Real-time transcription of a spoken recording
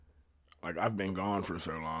Like, I've been gone for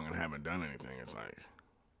so long and haven't done anything. It's like,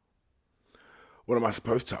 what am I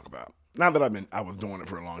supposed to talk about? Not that I was doing it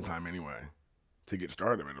for a long time anyway. To get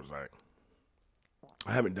started, it was like,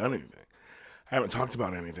 I haven't done anything. I haven't talked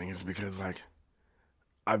about anything. It's because, like,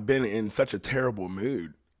 I've been in such a terrible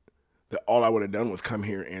mood that all I would have done was come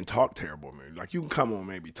here and talk terrible mood. Like, you can come on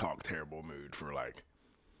maybe talk terrible mood for like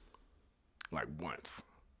once.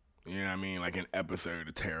 You know what I mean? Like an episode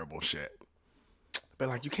of terrible shit. But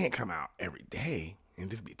like, you can't come out every day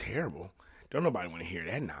and just be terrible. Don't nobody want to hear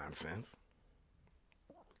that nonsense.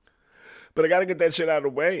 But I got to get that shit out of the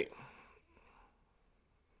way.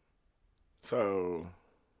 So,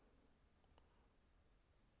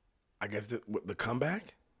 I guess the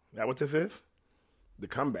comeback? Is that what this is? The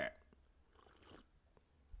comeback.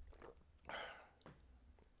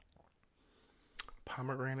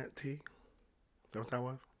 Pomegranate tea? Is that what that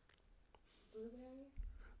was? Blueberry?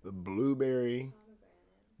 The blueberry,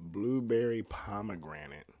 Pomegranate. blueberry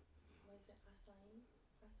pomegranate. What is it?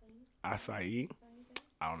 Acai? Acai?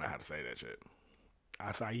 I don't know how to say that shit.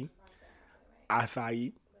 Acai? Right.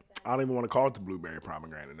 Acai? I don't even want to call it the blueberry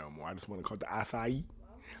pomegranate no more. I just want to call it the acai.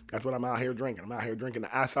 That's what I'm out here drinking. I'm out here drinking the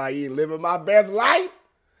acai and living my best life.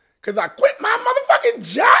 Because I quit my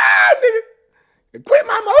motherfucking job, nigga. I quit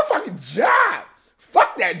my motherfucking job.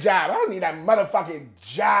 Fuck that job. I don't need that motherfucking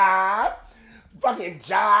job. Fucking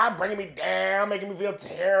job bringing me down, making me feel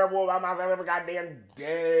terrible about myself every goddamn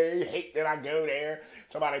day. Hate that I go there.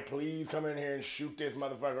 Somebody please come in here and shoot this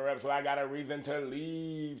motherfucker up so I got a reason to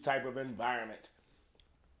leave type of environment.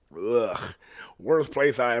 Ugh. Worst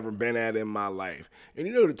place I ever been at in my life. And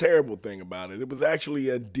you know the terrible thing about it? It was actually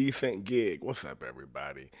a decent gig. What's up,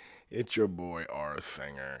 everybody? It's your boy R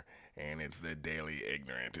Singer, and it's the Daily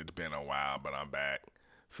Ignorant. It's been a while, but I'm back.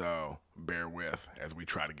 So bear with as we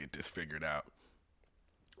try to get this figured out.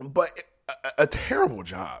 But a terrible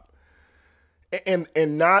job. And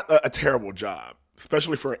not a terrible job,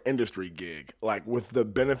 especially for an industry gig. Like with the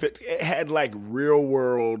benefits, it had like real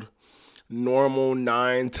world normal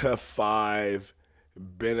 9 to 5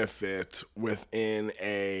 benefit within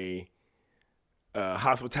a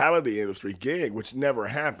hospitality industry gig, which never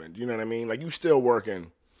happened. You know what I mean? Like you still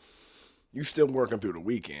working through the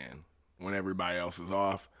weekend when everybody else is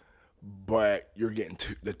off, but you're getting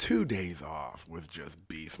the 2 days off was just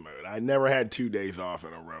beast mode. I never had 2 days off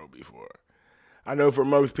in a row before. I know for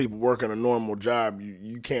most people working a normal job,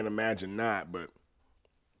 you can't imagine not, but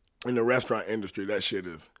in the restaurant industry, that shit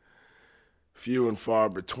is few and far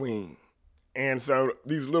between. And so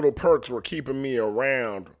these little perks were keeping me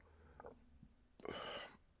around,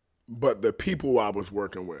 but the people I was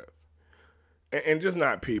working with, and just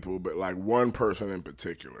not people, but like one person in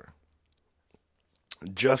particular,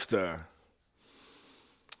 just a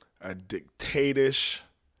dictatish,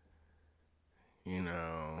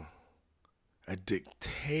 a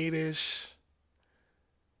dictatish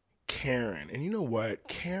Karen. And you know what?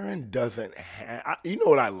 Karen doesn't have, you know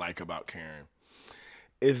what I like about Karen?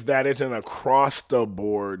 Is that it's an across the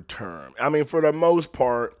board term. I mean, for the most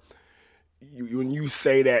part, when you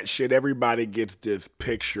say that shit, everybody gets this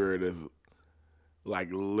picture of this like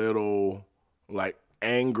little, like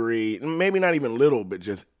angry, maybe not even little, but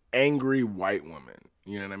just angry white woman.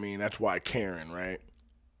 You know what I mean? That's why Karen, right?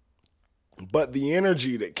 But the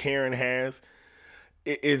energy that Karen has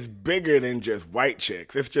is bigger than just white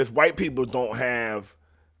chicks. It's just white people don't have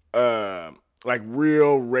like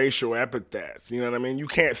real racial epithets. You know what I mean? You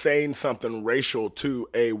can't say something racial to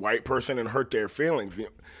a white person and hurt their feelings.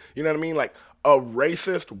 You know what I mean? Like a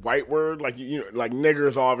racist white word, like like nigger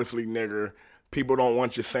is obviously nigger. People don't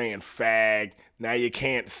want you saying fag. Now you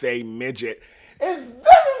can't say midget. This is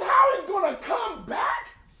how it's gonna come back?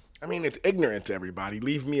 I mean, it's ignorant to everybody.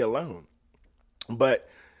 Leave me alone. But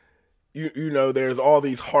you know, there's all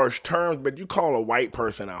these harsh terms, but you call a white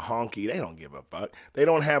person a honky, they don't give a fuck. They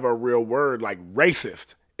don't have a real word. Like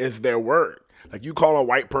racist is their word. Like you call a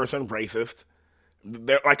white person racist,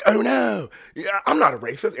 they're like, oh no, I'm not a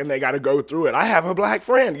racist, and they got to go through it. I have a black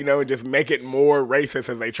friend, and just make it more racist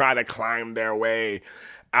as they try to climb their way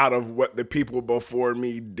out of what the people before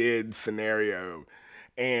me did scenario.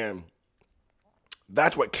 And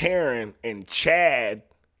that's what Karen and Chad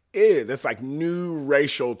is. It's like new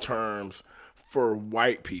racial terms for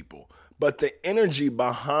white people. But the energy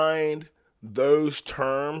behind those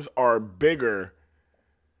terms are bigger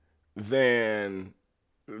than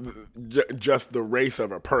just the race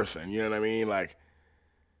of a person. You know what I mean? Like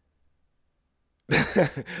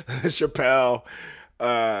Chappelle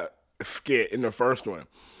skit in the first one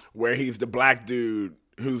where he's the black dude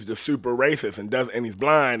who's the super racist and he's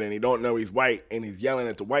blind and he don't know he's white and he's yelling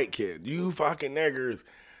at the white kid, you fucking niggers.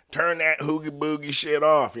 Turn that hoogie boogie shit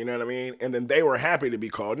off, you know what I mean? And then they were happy to be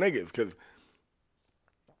called niggas because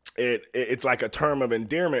it's like a term of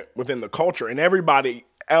endearment within the culture, and everybody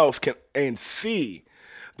else can and see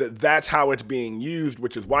that that's how it's being used,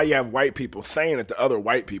 which is why you have white people saying it to other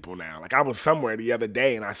white people now. Like I was somewhere the other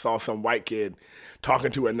day and I saw some white kid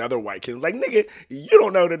talking to another white kid, like, nigga, you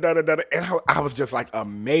don't know the da da da. And I was just like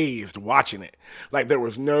amazed watching it. Like there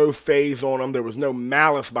was no phase on them, there was no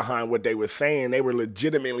malice behind what they were saying. They were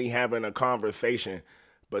legitimately having a conversation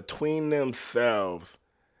between themselves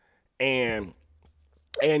and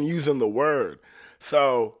using the word.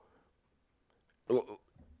 So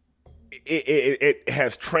it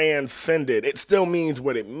has transcended. It still means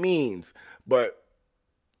what it means, but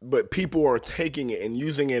people are taking it and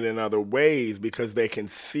using it in other ways because they can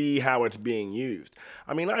see how it's being used.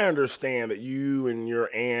 I mean, I understand that you and your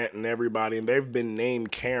aunt and everybody, and they've been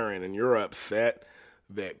named Karen, and you're upset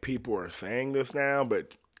that people are saying this now,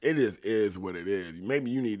 but it is what it is.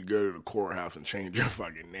 Maybe you need to go to the courthouse and change your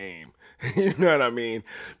fucking name. You know what I mean?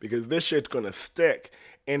 Because this shit's going to stick.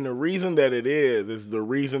 And the reason that it is the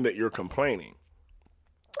reason that you're complaining.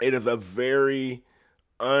 It is a very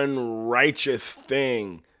unrighteous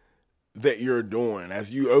thing that you're doing.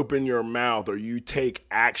 As you open your mouth or you take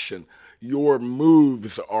action, your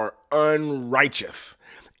moves are unrighteous.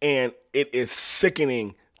 And it is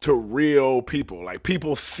sickening to real people. Like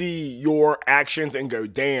people see your actions and go,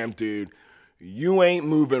 damn, dude, you ain't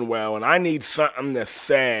moving well, and I need something to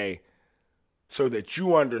say so that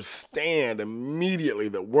you understand immediately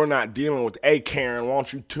that we're not dealing with, hey, Karen, why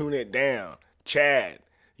don't you tune it down? Chad,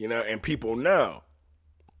 you know, and people know.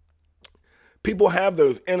 People have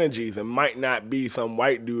those energies and might not be some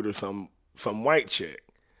white dude or some white chick.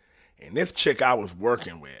 And this chick I was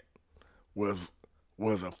working with was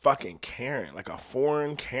a fucking Karen, like a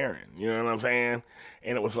foreign Karen. You know what I'm saying?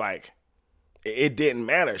 And it was like, it didn't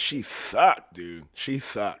matter. She sucked, dude. She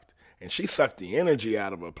sucked. And she sucked the energy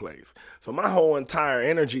out of her place. So my whole entire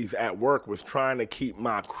energies at work was trying to keep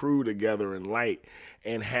my crew together and light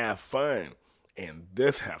and have fun. And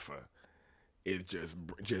this heifer is just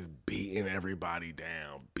beating everybody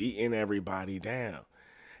down.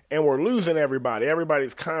 And we're losing everybody.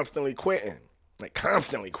 Everybody's constantly quitting. Like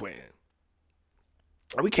constantly quitting.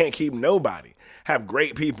 We can't keep nobody. Have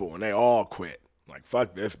great people and they all quit. Like,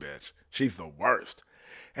 fuck this bitch. She's the worst.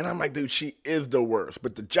 And I'm like, dude, she is the worst.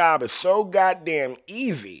 But the job is so goddamn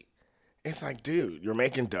easy. It's like, dude, you're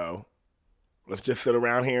making dough. Let's just sit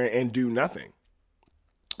around here and do nothing.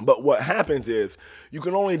 But what happens is you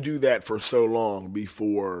can only do that for so long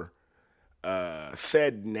before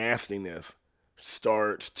said nastiness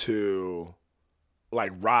starts to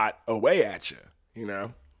like rot away at you, you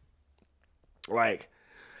know? Like,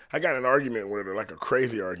 I got in an argument with her, like a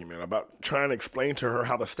crazy argument, about trying to explain to her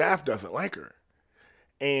how the staff doesn't like her.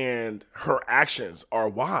 And her actions are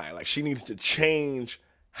why. Like, she needs to change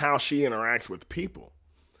how she interacts with people.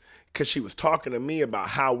 Because she was talking to me about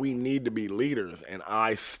how we need to be leaders, and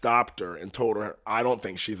I stopped her and told her, I don't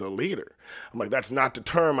think she's a leader. I'm like, that's not the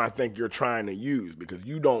term I think you're trying to use, because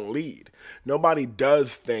you don't lead. Nobody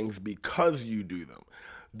does things because you do them.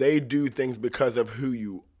 They do things because of who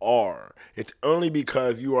you are. It's only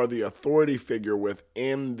because you are the authority figure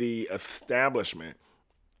within the establishment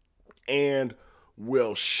and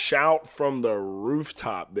will shout from the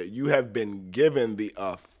rooftop that you have been given the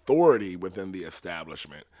authority within the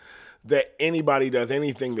establishment, that anybody does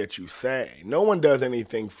anything that you say. No one does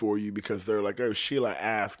anything for you because they're like, oh, Sheila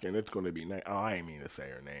asked and it's going to be nice. Oh, I ain't mean to say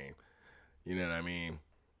her name. You know what I mean?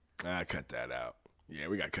 I cut that out. Yeah,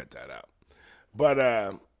 we got to cut that out. But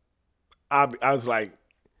I was like,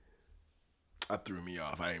 I threw me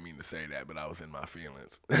off. I didn't mean to say that, but I was in my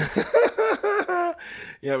feelings.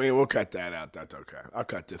 You know what I mean? We'll cut that out. That's okay. I'll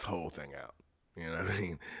cut this whole thing out. You know what I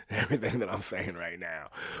mean? Everything that I'm saying right now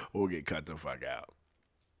will get cut the fuck out.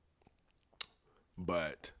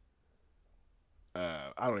 But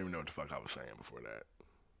I don't even know what the fuck I was saying before that.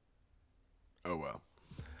 Oh, well.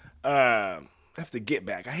 That's the get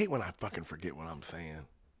back. I hate when I fucking forget what I'm saying.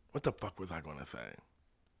 What the fuck was I going to say?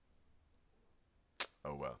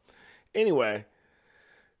 Oh, well. Anyway,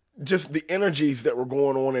 just the energies that were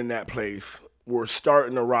going on in that place were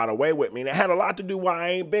starting to rot away with me. And it had a lot to do why I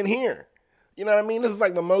ain't been here. You know what I mean? This is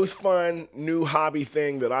like the most fun new hobby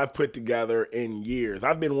thing that I've put together in years.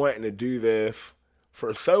 I've been wanting to do this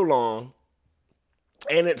for so long,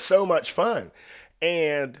 and it's so much fun.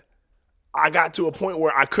 And I got to a point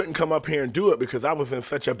where I couldn't come up here and do it because I was in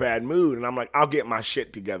such a bad mood. And I'm like, I'll get my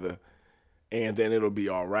shit together, and then it'll be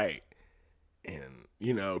all right. And,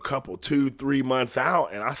 you know, a couple, 2-3 months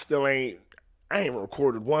out, and I ain't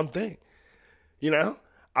recorded one thing. You know,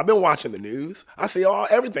 I've been watching the news. I see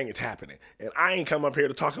everything is happening. And I ain't come up here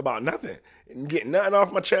to talk about nothing and get nothing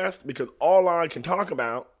off my chest because all I can talk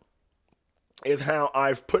about is how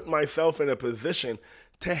I've put myself in a position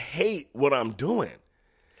to hate what I'm doing.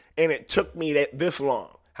 And it took me this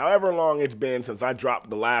long. However long it's been since I dropped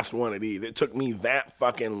the last one of these, it took me that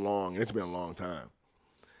fucking long. And it's been a long time.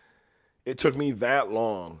 It took me that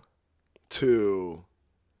long to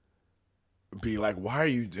be like, why are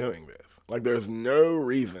you doing this? Like, there's no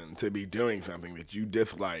reason to be doing something that you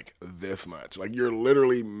dislike this much. Like, you're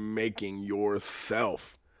literally making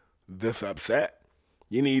yourself this upset.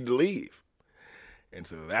 You need to leave. And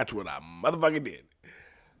so that's what I motherfucking did.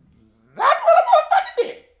 That's what I motherfucking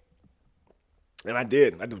did. And I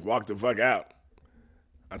did. I just walked the fuck out.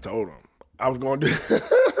 I told him I was going to do,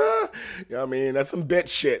 you know what I mean? That's some bitch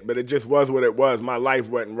shit, but it just was what it was. My life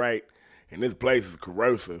wasn't right. And this place is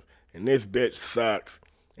corrosive. And this bitch sucks.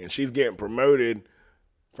 And she's getting promoted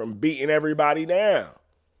from beating everybody down.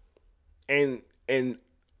 And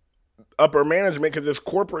upper management, because this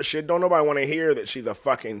corporate shit, don't nobody want to hear that she's a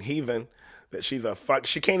fucking heathen. That she's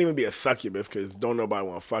she can't even be a succubus because don't nobody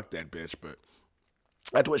want to fuck that bitch. But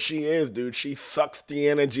that's what she is, dude. She sucks the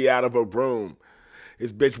energy out of a room.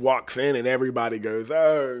 This bitch walks in and everybody goes,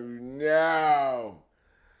 oh no.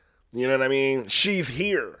 You know what I mean? She's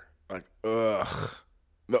here. Like, ugh.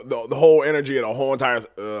 The whole energy of the whole entire,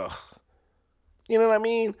 ugh. You know what I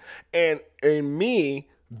mean? And me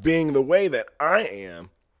being the way that I am,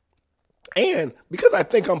 and because I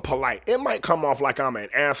think I'm polite, it might come off like I'm an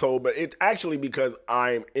asshole, but it's actually because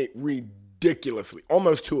I'm ridiculously,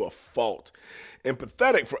 almost to a fault,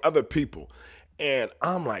 empathetic for other people. And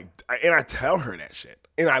I'm like, and I tell her that shit.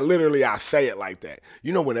 And I say it like that.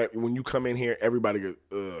 You know, when you come in here, everybody goes,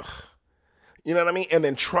 ugh. You know what I mean? And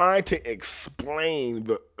then try to explain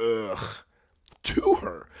the ugh to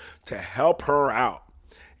her to help her out.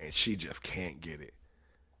 And she just can't get it.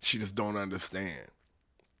 She just don't understand.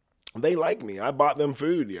 They like me. I bought them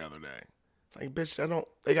food the other day. Like, bitch,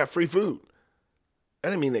 they got free food. That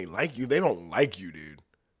didn't mean they like you. They don't like you,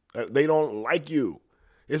 dude. They don't like you.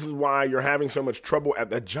 This is why you're having so much trouble at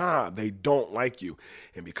the job. They don't like you.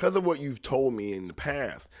 And because of what you've told me in the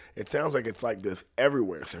past, it sounds like it's like this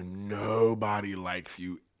everywhere. So nobody likes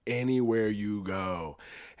you anywhere you go.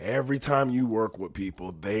 Every time you work with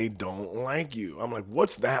people, they don't like you. I'm like,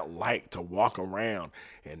 what's that like to walk around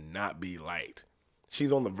and not be liked?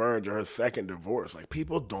 She's on the verge of her second divorce. Like,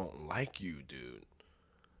 people don't like you, dude.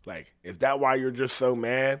 Like, is that why you're just so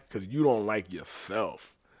mad? Because you don't like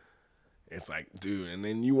yourself. It's like, dude, and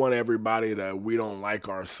then you want everybody to, we don't like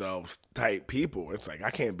ourselves type people. It's like, I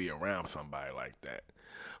can't be around somebody like that.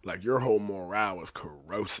 Like, your whole morale is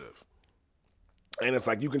corrosive. And it's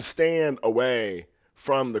like, you can stand away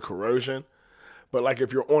from the corrosion, but like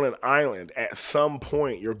if you're on an island, at some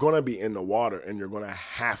point, you're going to be in the water and you're going to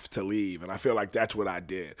have to leave. And I feel like that's what I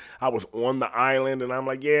did. I was on the island and I'm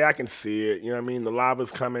like, yeah, I can see it. You know what I mean? The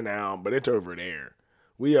lava's coming out, but it's over there.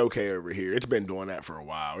 We okay over here. It's been doing that for a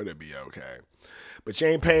while. It'll be okay. But you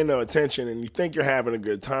ain't paying no attention and you think you're having a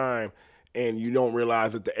good time and you don't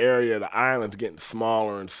realize that the area of the island's getting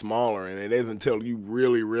smaller and smaller. And it isn't until you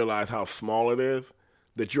really realize how small it is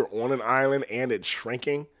that you're on an island and it's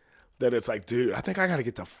shrinking that it's like, dude, I think I got to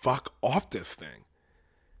get the fuck off this thing.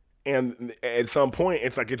 And at some point,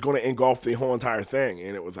 it's like it's going to engulf the whole entire thing.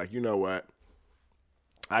 And it was like, you know what?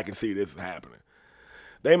 I can see this is happening.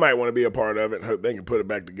 They might want to be a part of it and hope they can put it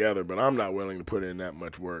back together, but I'm not willing to put in that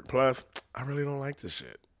much work. Plus, I really don't like this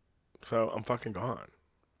shit. So I'm fucking gone.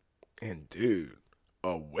 And dude,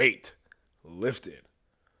 a weight lifted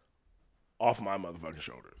off my motherfucking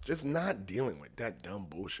shoulders. Just not dealing with that dumb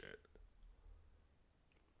bullshit.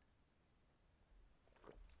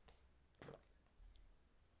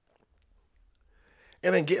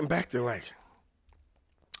 And then getting back to like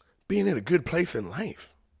being in a good place in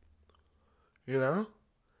life. You know?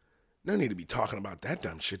 No need to be talking about that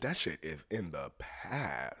dumb shit. That shit is in the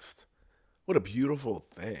past. What a beautiful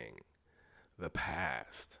thing. The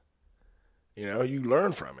past. You know, you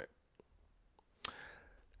learn from it.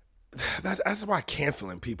 That's why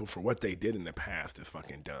canceling people for what they did in the past is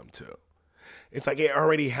fucking dumb too. It's like it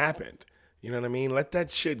already happened. You know what I mean? Let that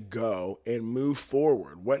shit go and move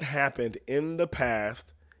forward. What happened in the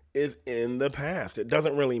past is in the past. It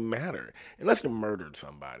doesn't really matter. Unless you murdered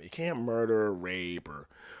somebody. You can't murder or rape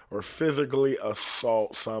or physically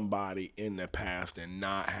assault somebody in the past and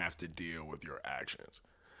not have to deal with your actions.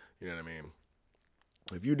 You know what I mean?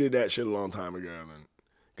 If you did that shit a long time ago and then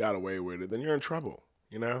got away with it, then you're in trouble,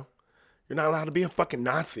 you know? You're not allowed to be a fucking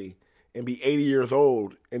Nazi and be 80 years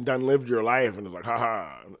old and done lived your life and it's like,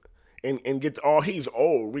 haha. And get he's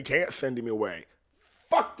old. We can't send him away.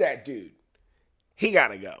 fuck that dude. He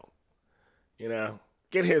gotta go. You know,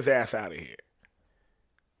 get his ass out of here.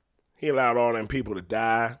 He allowed all them people to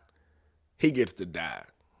die. He gets to die.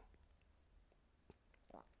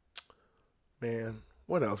 Man,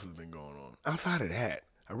 what else has been going on? Outside of that,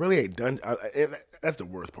 I really ain't done. And that's the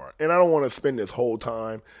worst part. And I don't want to spend this whole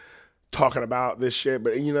time talking about this shit,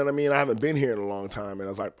 but you know what I mean? I haven't been here in a long time,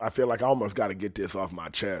 and I feel like I almost got to get this off my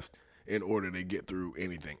chest in order to get through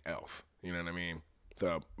anything else. You know what I mean?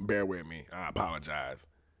 So bear with me. I apologize.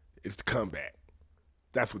 It's the comeback.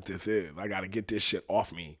 That's what this is. I got to get this shit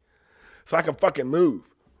off me so I can fucking move.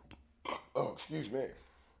 Oh, excuse me.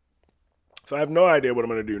 So I have no idea what I'm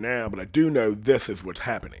going to do now, but I do know this is what's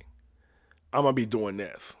happening. I'm going to be doing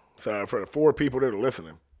this. So for the 4 people that are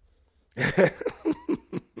listening,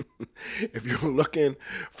 if you're looking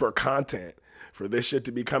for content for this shit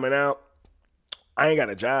to be coming out, I ain't got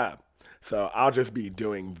a job. So I'll just be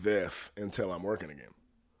doing this until I'm working again.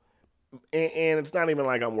 And it's not even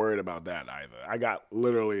like I'm worried about that either. I got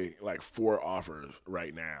literally like 4 offers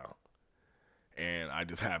right now, and I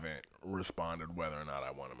just haven't responded whether or not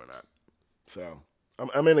I want them or not. So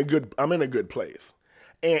I'm in a good place,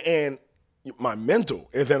 and my mental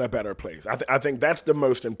is in a better place. I think that's the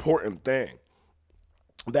most important thing.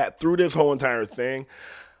 That through this whole entire thing,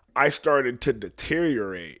 I started to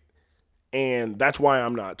deteriorate, and that's why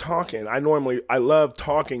I'm not talking. I love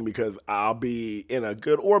talking because I'll be in a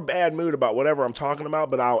good or bad mood about whatever I'm talking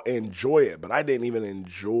about, but I'll enjoy it. But I didn't even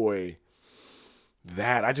enjoy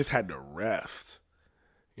that. I just had to rest.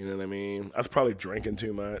 You know what I mean? I was probably drinking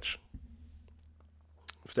too much.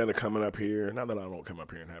 Instead of coming up here, not that I don't come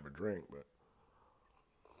up here and have a drink, but,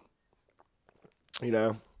 you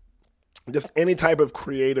know, just any type of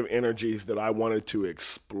creative energies that I wanted to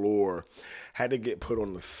explore had to get put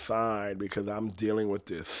on the side because I'm dealing with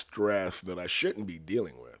this stress that I shouldn't be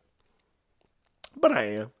dealing with. But I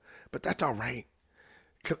am. But that's all right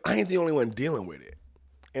because I ain't the only one dealing with it.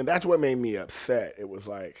 And that's what made me upset. It was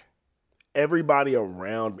like, everybody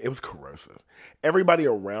around me, it was corrosive. Everybody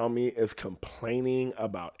around me is complaining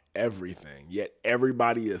about everything, yet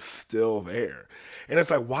everybody is still there. And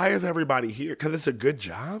it's like, why is everybody here? Because it's a good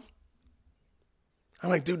job? I'm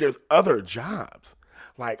like, dude, there's other jobs.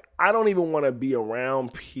 Like, I don't even want to be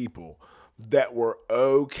around people that were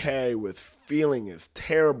okay with feeling as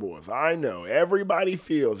terrible as I know everybody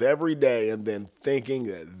feels every day and then thinking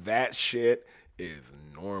that that shit is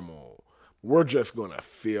normal. We're just going to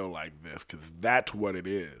feel like this because that's what it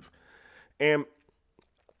is. And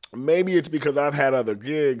maybe it's because I've had other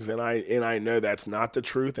gigs and I know that's not the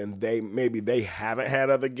truth, and maybe they haven't had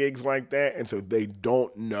other gigs like that, and so they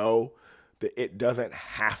don't know that it doesn't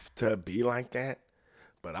have to be like that.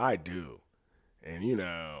 But I do. And, you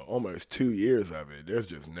know, almost 2 years of it, there's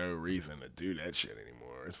just no reason to do that shit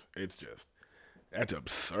anymore. It's just, that's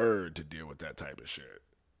absurd to deal with that type of shit.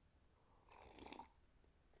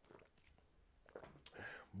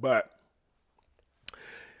 But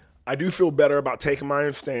I do feel better about taking my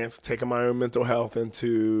own stance, taking my own mental health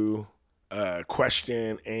into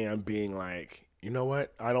question, and being like, you know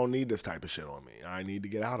what? I don't need this type of shit on me. I need to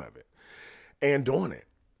get out of it. And doing it.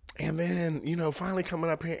 And then, you know, finally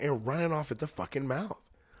coming up here and running off at the fucking mouth.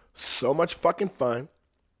 So much fucking fun.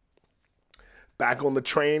 Back on the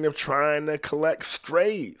train of trying to collect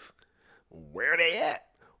strays. Where they at?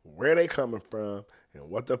 Where they coming from? And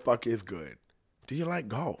what the fuck is good? Do you like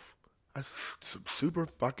golf? I super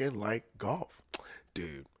fucking like golf.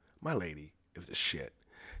 Dude, my lady is the shit.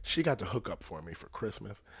 She got the hookup for me for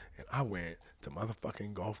Christmas, and I went to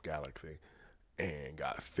motherfucking Golf Galaxy and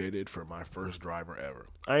got fitted for my first driver ever.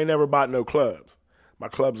 I ain't never bought no clubs. My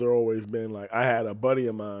clubs are always been like, I had a buddy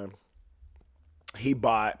of mine, he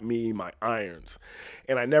bought me my irons,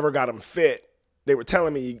 and I never got them fit. They were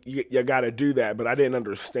telling me, you got to do that, but I didn't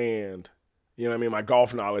understand. You know what I mean? My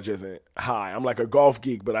golf knowledge isn't high. I'm like a golf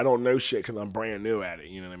geek, but I don't know shit because I'm brand new at it.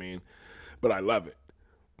 You know what I mean? But I love it.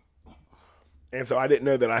 And so I didn't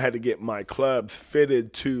know that I had to get my clubs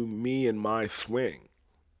fitted to me and my swing.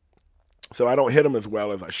 So I don't hit them as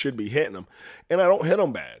well as I should be hitting them. And I don't hit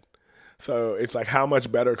them bad. So it's like, how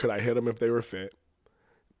much better could I hit them if they were fit?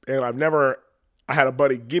 And I had a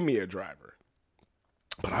buddy give me a driver.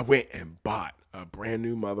 But I went and bought a brand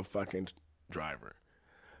new motherfucking driver.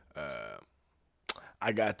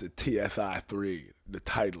 I got the TSI 3, the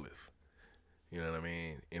Titleist. You know what I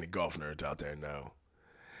mean? Any golf nerds out there know.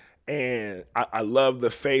 And I love the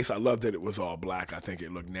face. I love that it was all black. I think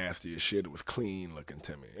it looked nasty as shit. It was clean looking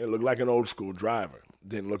to me. It looked like an old school driver.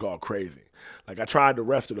 Didn't look all crazy. Like, I tried the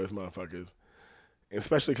rest of those motherfuckers,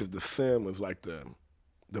 especially because the Sim was like the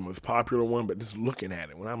most popular one, but just looking at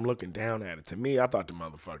it, when I'm looking down at it, to me, I thought the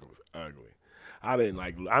motherfucker was ugly. I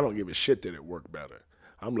don't give a shit that it worked better.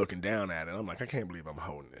 I'm looking down at it. I'm like, I can't believe I'm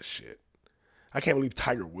holding this shit. I can't believe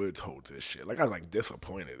Tiger Woods holds this shit. Like, I was like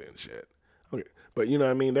disappointed in shit. Okay. But you know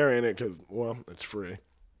what I mean? They're in it because, well, it's free.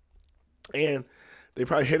 And they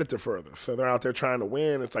probably hit it to further. So they're out there trying to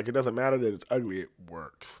win. It's like, it doesn't matter that it's ugly, it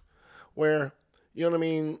works. Where, you know what I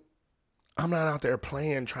mean? I'm not out there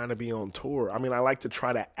playing trying to be on tour. I mean, I like to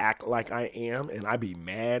try to act like I am, and I be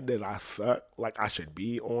mad that I suck, like I should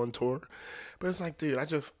be on tour. But it's like, dude,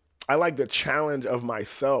 I like the challenge of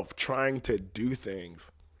myself trying to do things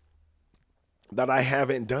that I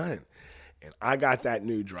haven't done. And I got that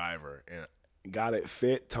new driver and got it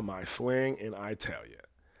fit to my swing, and I tell you,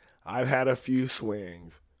 I've had a few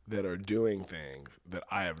swings that are doing things that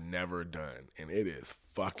I have never done, and it is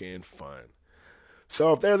fucking fun.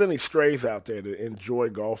 So if there's any strays out there that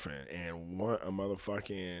enjoy golfing and want a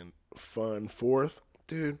motherfucking fun fourth,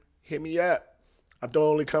 dude, hit me up. I don't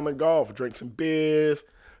only come and golf, drink some beers,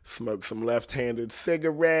 smoke some left-handed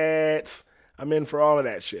cigarettes. I'm in for all of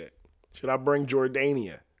that shit. Should I bring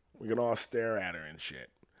Jordania? We can all stare at her and shit.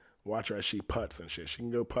 Watch her as she putts and shit. She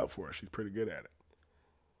can go putt for us. She's pretty good at it.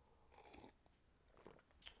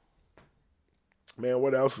 Man,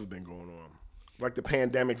 what else has been going on? Like the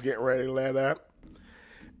pandemic's getting ready to let up.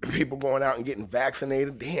 People going out and getting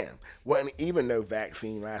vaccinated. Damn, wasn't even no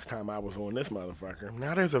vaccine last time I was on this motherfucker.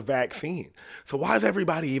 Now there's a vaccine. So why is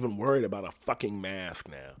everybody even worried about a fucking mask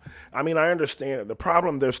now? I mean, I understand it. The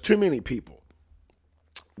problem, there's too many people.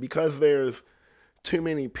 Because there's too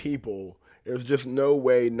many people, there's just no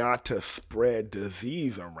way not to spread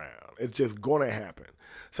disease around. It's just going to happen.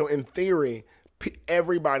 So in theory,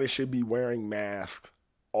 everybody should be wearing masks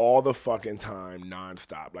all the fucking time,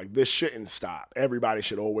 nonstop. Like, this shouldn't stop. Everybody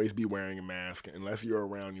should always be wearing a mask unless you're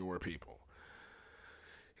around your people.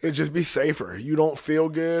 It'd just be safer. You don't feel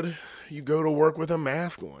good, you go to work with a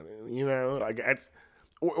mask on. You know, like,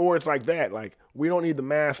 or it's like that. Like, we don't need the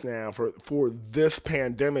mask now for this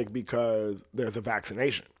pandemic because there's a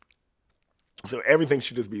vaccination. So everything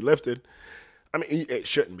should just be lifted. I mean, it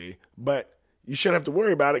shouldn't be, but you shouldn't have to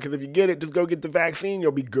worry about it because if you get it, just go get the vaccine,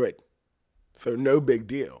 you'll be good. So no big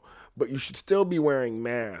deal. But you should still be wearing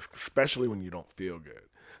masks, especially when you don't feel good.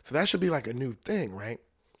 So that should be like a new thing, right?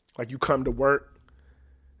 Like, you come to work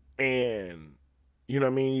and, you know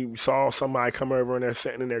what I mean, you saw somebody come over and they're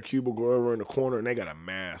sitting in their cubicle over in the corner and they got a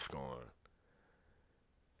mask on.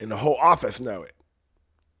 And the whole office know it.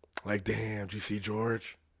 Like, damn, did you see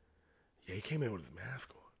George? Yeah, he came in with his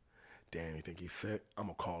mask on. Damn, you think he's sick? I'm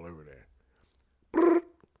going to call over there.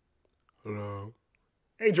 Hello.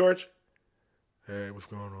 Hey, George. Hey, what's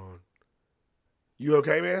going on? You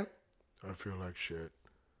okay, man? I feel like shit.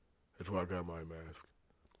 That's why I got my mask.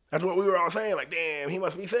 That's what we were all saying. Like, damn, he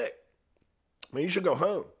must be sick. Man, you should go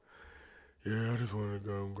home. Yeah, I just want to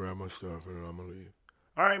go and grab my stuff and then I'm going to leave.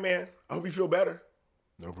 All right, man. I hope you feel better.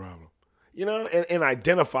 No problem. You know, and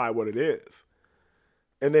identify what it is.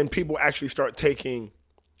 And then people actually start taking,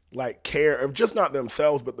 like, care of just not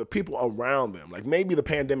themselves, but the people around them. Like, maybe the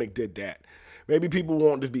pandemic did that. Maybe people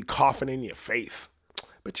won't just be coughing in your face.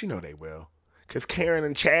 But you know they will. Because Karen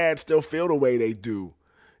and Chad still feel the way they do.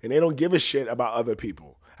 And they don't give a shit about other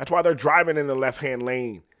people. That's why they're driving in the left-hand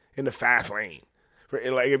lane, in the fast lane.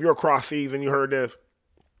 Like, if you're across seas and you heard this,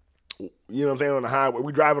 you know what I'm saying, on the highway,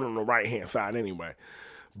 we're driving on the right-hand side anyway.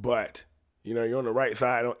 But, you know, you're on the right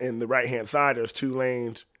side. In the right-hand side, there's two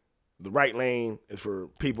lanes. The right lane is for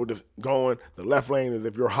people just going. The left lane is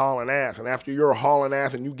if you're hauling ass. And after you're hauling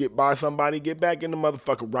ass and you get by somebody, get back in the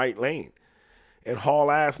motherfucking right lane. And haul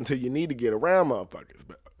ass until you need to get around motherfuckers.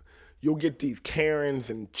 But you'll get these Karens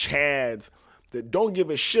and Chads that don't give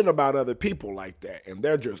a shit about other people like that. And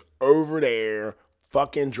they're just over there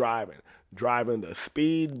fucking driving. Driving the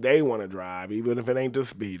speed they want to drive, even if it ain't the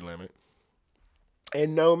speed limit.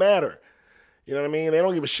 And no matter. You know what I mean? They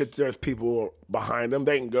don't give a shit there's people behind them.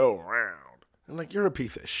 They can go around. And like, you're a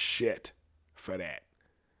piece of shit for that.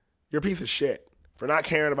 You're a piece of shit for not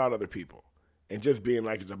caring about other people and just being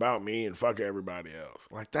like, it's about me and fuck everybody else.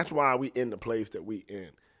 Like, that's why we in the place that we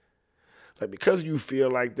in. Like, because you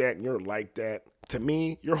feel like that and you're like that, to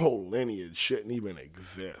me, your whole lineage shouldn't even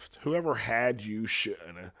exist. Whoever had you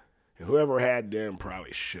shouldn't have, and whoever had them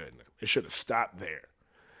probably shouldn't have. It should have stopped there.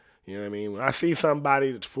 You know what I mean? When I see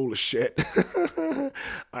somebody that's full of shit,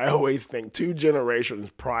 I always think 2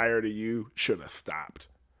 generations prior to you should have stopped.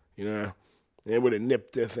 You know? They would have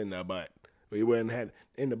nipped this in the butt. We wouldn't have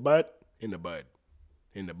in the butt, in the bud,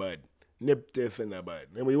 in the bud. Nip this in the bud.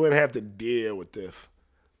 And we wouldn't have to deal with this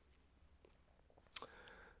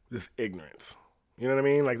ignorance. You know what I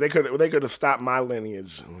mean? Like, they could have stopped my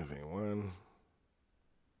lineage. Let me see, 1.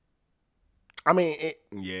 I mean,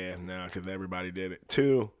 yeah, no, because everybody did it.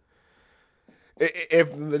 Two,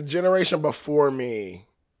 if the generation before me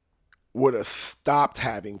would have stopped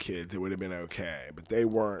having kids, it would have been okay. But they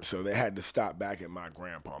weren't, so they had to stop back at my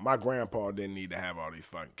grandpa. My grandpa didn't need to have all these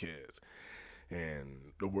fucking kids,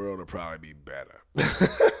 and the world would probably be better.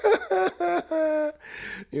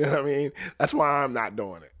 You know what I mean? That's why I'm not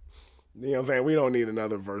doing it. You know what I'm saying? We don't need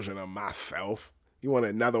another version of myself. You want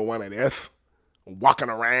another one of this? Walking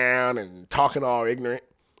around and talking all ignorant,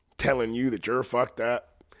 telling you that you're fucked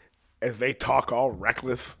up as they talk all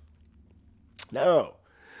reckless. No,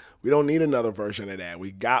 we don't need another version of that.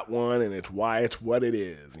 We got one, and it's why it's what it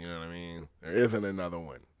is. You know what I mean? There isn't another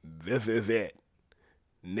one. This is it.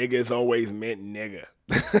 Niggas always meant nigga.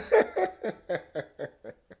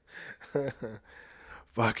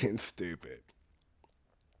 Fucking stupid.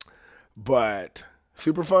 But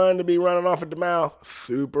super fun to be running off at the mouth.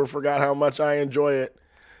 Super forgot how much I enjoy it.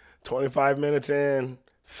 25 minutes in,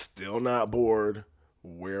 still not bored.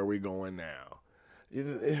 Where are we going now?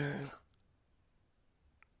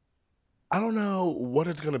 I don't know what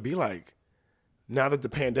it's going to be like now that the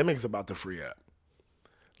pandemic is about to free up.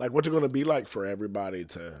 Like, what's it going to be like for everybody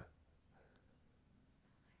to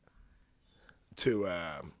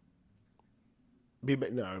be?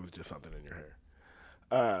 No, it was just something in your hair.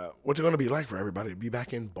 What's it going to be like for everybody to be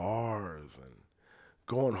back in bars and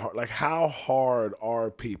going hard? Like, how hard are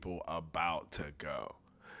people about to go?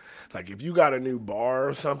 Like, if you got a new bar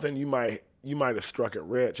or something, you might have struck it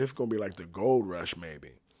rich. It's going to be like the gold rush,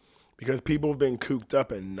 maybe, because people have been cooped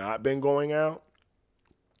up and not been going out.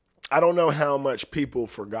 I don't know how much people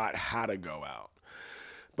forgot how to go out,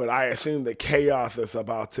 but I assume the chaos that's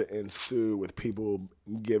about to ensue with people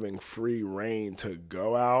giving free reign to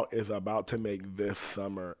go out is about to make this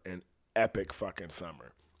summer an epic fucking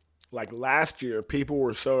summer. Like last year, people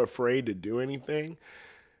were so afraid to do anything.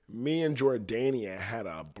 Me and Jordania had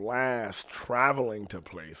a blast traveling to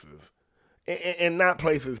places, and not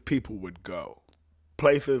places people would go,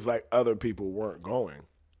 places like other people weren't going,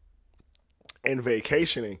 and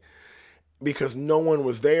vacationing because no one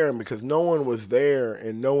was there, and because no one was there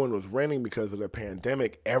and no one was renting because of the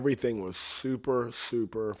pandemic, everything was super,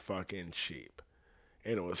 super fucking cheap.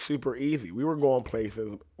 And it was super easy. We were going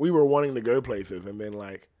places, we were wanting to go places, and then,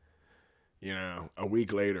 like, a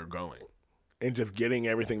week later going and just getting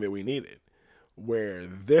everything that we needed. Where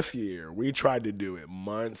this year, we tried to do it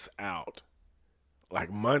months out, like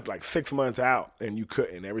 6 months out, and you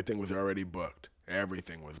couldn't. Everything was already booked.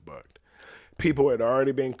 Everything was booked. People had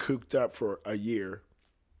already been cooped up for a year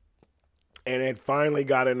and had finally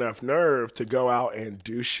got enough nerve to go out and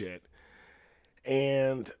do shit.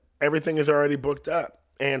 And everything is already booked up.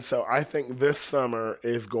 And so I think this summer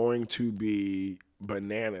is going to be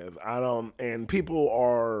bananas. And people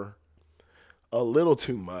are a little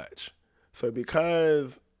too much. So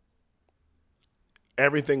because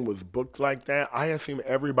everything was booked like that, I assume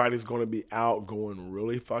everybody's going to be out going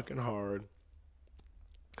really fucking hard.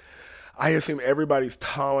 I assume everybody's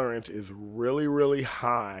tolerance is really, really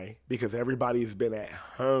high because everybody's been at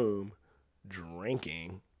home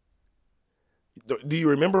drinking. Do you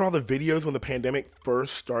remember all the videos when the pandemic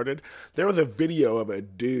first started? There was a video of a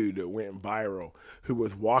dude that went viral who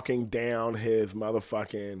was walking down his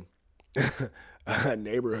motherfucking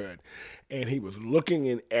neighborhood, and he was looking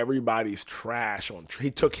in everybody's trash.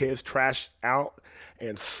 He took his trash out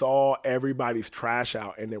and saw everybody's trash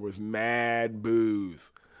out, and there was mad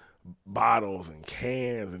booze, bottles and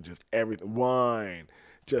cans and just everything, wine,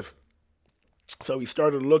 just. So he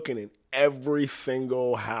started looking, and every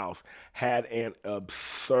single house had an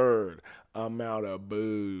absurd amount of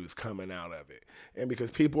booze coming out of it. And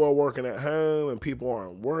because people are working at home and people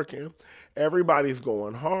aren't working, everybody's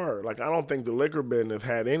going hard. Like, I don't think the liquor business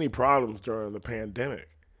had any problems during the pandemic.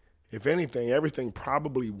 If anything, everything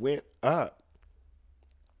probably went up.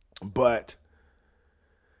 But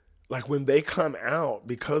like when they come out,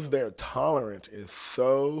 because their tolerance is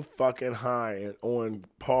so fucking high and on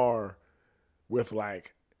par with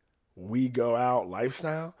like we go out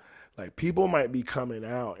lifestyle, like people might be coming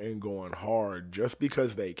out and going hard just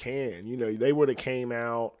because they can. They would have came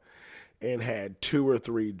out and had 2 or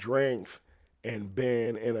 3 drinks and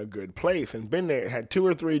been in a good place and been there, had 2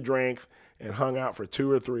 or 3 drinks and hung out for 2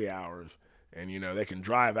 or 3 hours, and they can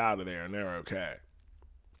drive out of there and they're okay.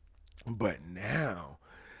 But now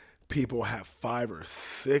people have 5 or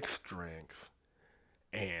 6 drinks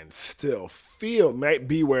and still might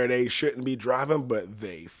be where they shouldn't be driving, but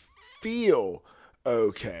they feel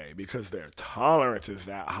okay because their tolerance is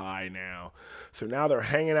that high now. So now they're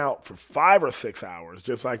hanging out for 5 or 6 hours,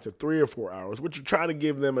 just like the 3 or 4 hours, which you try to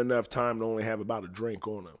give them enough time to only have about a drink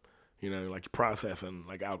on them. Like processing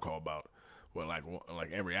like alcohol about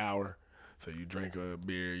like every hour. So you drink a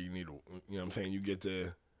beer, you need to, you know what I'm saying? You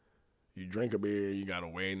drink a beer, you got to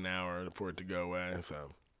wait an hour for it to go away.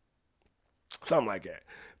 So something like that.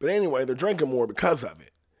 But anyway, they're drinking more because of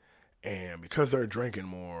it. And because they're drinking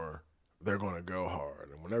more, they're going to go hard.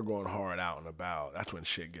 And when they're going hard out and about, that's when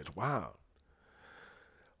shit gets wild.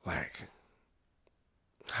 Like,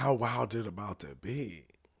 how wild is it about to be?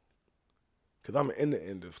 Because I'm in the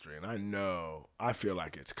industry and I feel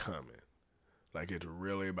like it's coming. Like it's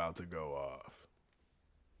really about to go off.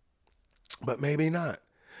 But maybe not.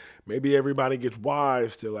 Maybe everybody gets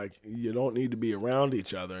wise to like, you don't need to be around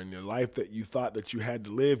each other in your life that you thought that you had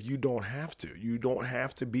to live. You don't have to. You don't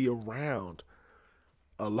have to be around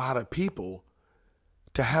a lot of people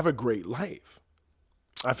to have a great life.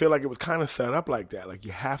 I feel like it was kind of set up like that. Like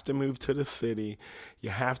you have to move to the city.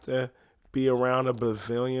 You have to be around a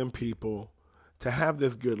bazillion people to have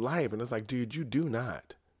this good life. And it's like, dude, you do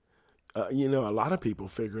not. A lot of people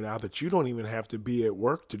figured out that you don't even have to be at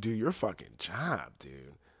work to do your fucking job,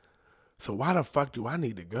 dude. So why the fuck do I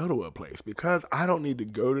need to go to a place? Because I don't need to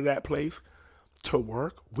go to that place to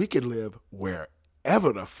work. We can live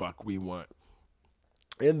wherever the fuck we want.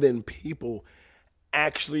 And then people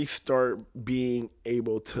actually start being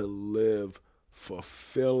able to live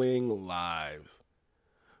fulfilling lives,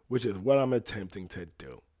 which is what I'm attempting to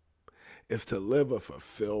do, is to live a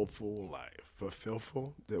fulfillful life.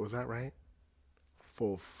 Fulfillful? Was that right?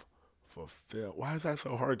 Fulfill. Why is that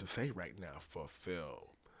so hard to say right now?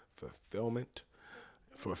 Fulfillment.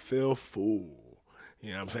 Fulfill full.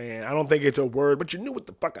 You know what I'm saying? I don't think it's a word, but you knew what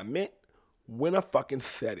the fuck I meant when I fucking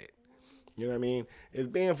said it. You know what I mean? It's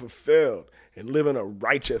being fulfilled and living a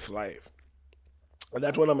righteous life. And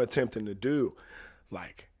that's what I'm attempting to do.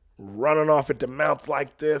 Like, running off at the mouth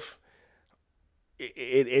like this,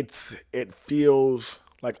 it feels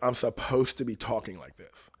like I'm supposed to be talking like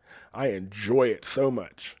this. I enjoy it so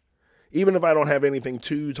much. Even if I don't have anything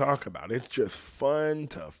to talk about, it's just fun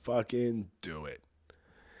to fucking do it.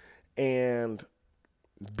 And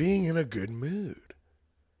being in a good mood.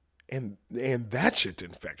 And that shit's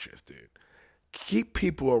infectious, dude. Keep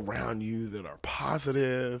people around you that are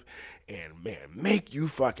positive and, man, make you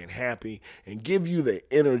fucking happy and give you the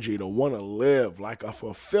energy to want to live like a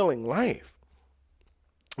fulfilling life.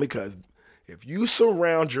 Because if you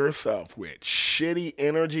surround yourself with shitty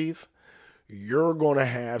energies, you're going to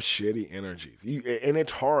have shitty energies. And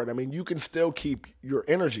it's hard. I mean, you can still keep your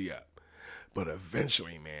energy up. But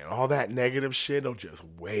eventually, man, all that negative shit will just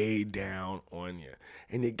weigh down on you.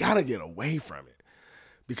 And you got to get away from it.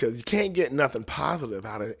 Because you can't get nothing positive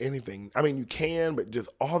out of anything. I mean, you can, but just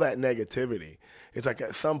all that negativity, it's like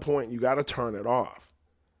at some point you got to turn it off.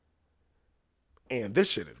 And this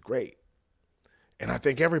shit is great. And I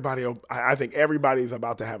think everybody's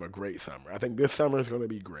about to have a great summer. I think this summer is going to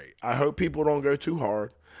be great. I hope people don't go too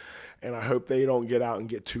hard. And I hope they don't get out and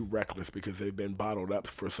get too reckless because they've been bottled up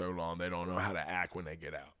for so long. They don't know how to act when they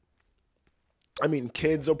get out. I mean,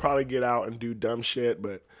 kids will probably get out and do dumb shit,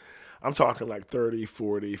 but I'm talking like 30,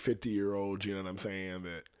 40, 50-year-olds, you know what I'm saying,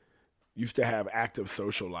 that used to have active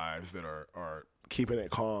social lives that are keeping it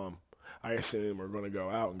calm, I assume, are going to go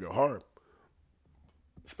out and go hard.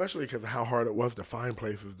 Especially because of how hard it was to find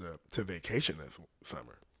places to vacation this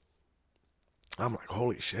summer. I'm like,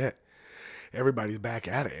 holy shit. Everybody's back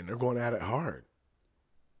at it, and they're going at it hard.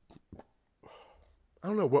 I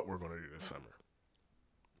don't know what we're going to do this summer.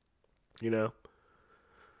 You know?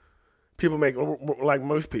 People like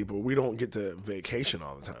most people, we don't get to vacation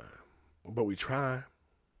all the time. But we try.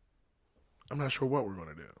 I'm not sure what we're going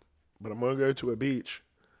to do. But I'm going to go to a beach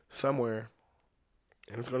somewhere,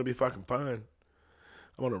 and it's going to be fucking fun.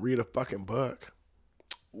 I'm going to read a fucking book.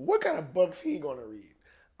 What kind of book's he going to read?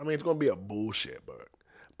 I mean, it's going to be a bullshit book.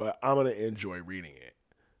 But I'm going to enjoy reading it.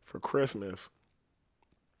 For Christmas,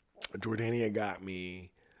 Jordania got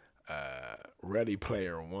me Ready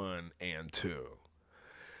Player 1 and 2.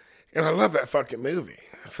 And I love that fucking movie.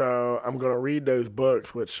 So I'm going to read those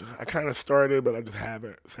books, which I kind of started, but I just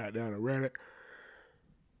haven't sat down and read it.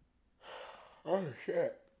 Oh,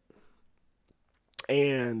 shit.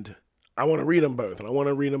 And I want to read them both. And I want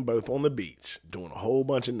to read them both on the beach, doing a whole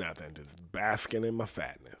bunch of nothing, just basking in my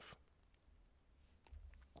fatness.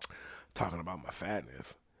 Talking about my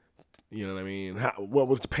fatness. You know what I mean? What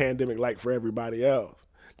was the pandemic like for everybody else?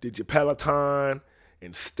 Did you Peloton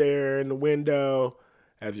and stare in the window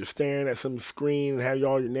as you're staring at some screen and have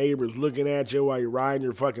all your neighbors looking at you while you're riding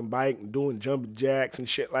your fucking bike and doing jumping jacks and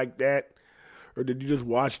shit like that? Or did you just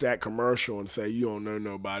watch that commercial and say you don't know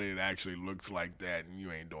nobody that actually looks like that and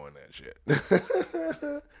you ain't doing that shit?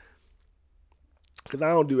 Because I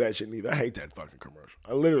don't do that shit neither. I hate that fucking commercial.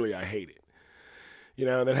 I hate it.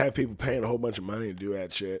 And then have people paying a whole bunch of money to do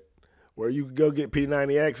that shit. Where you could go get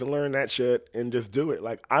P90X and learn that shit and just do it.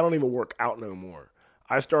 Like, I don't even work out no more.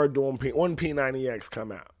 I started doing when P90X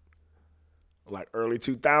come out. Like early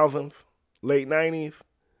 2000s, late 90s.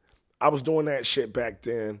 I was doing that shit back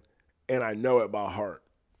then, and I know it by heart.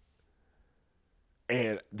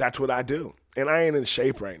 And that's what I do. And I ain't in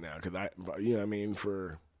shape right now because I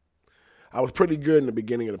was pretty good in the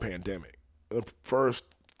beginning of the pandemic. The first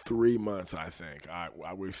 3 months, I think,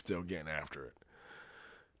 I was still getting after it.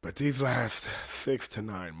 But these last 6 to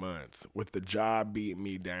 9 months, with the job beating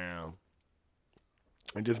me down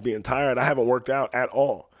and just being tired, I haven't worked out at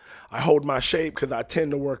all. I hold my shape because I tend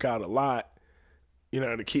to work out a lot,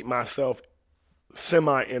 to keep myself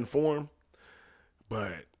semi-informed.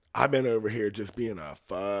 But I've been over here just being a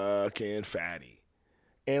fucking fatty.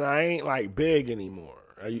 And I ain't like big anymore.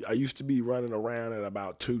 I used to be running around at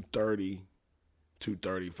about 230,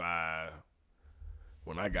 235.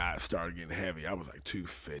 When I started getting heavy, I was like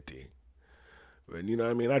 250. But you know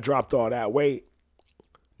what I mean? I dropped all that weight.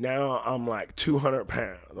 Now I'm like 200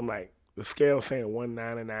 pounds. I'm like, the scale saying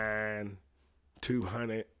 199,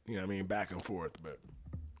 200, back and forth. But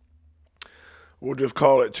we'll just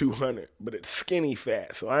call it 200. But it's skinny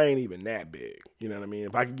fat, so I ain't even that big. You know what I mean?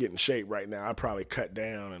 If I could get in shape right now, I'd probably cut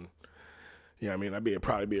down and, I'd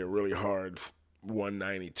probably be a really hard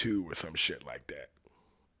 192 or some shit like that.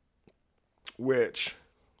 Which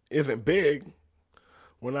isn't big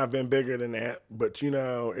when I've been bigger than that. But,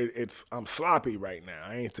 I'm sloppy right now.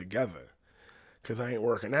 I ain't together because I ain't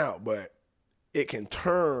working out. But it can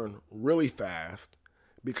turn really fast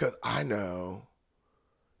because I know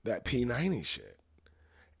that P90 shit.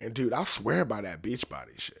 And, dude, I swear by that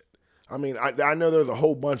Beachbody shit. I know there's a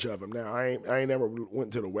whole bunch of them now. I ain't never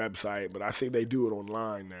went to the website, but I see they do it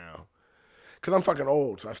online now. Because I'm fucking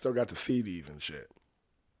old, so I still got the CDs and shit.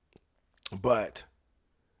 But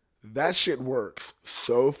that shit works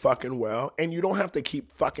so fucking well, and you don't have to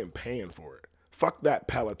keep fucking paying for it. Fuck that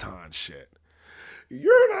Peloton shit.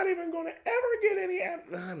 You're not even going to ever get any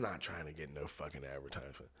I'm not trying to get no fucking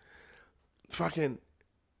advertising. Fucking,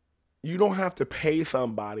 you don't have to pay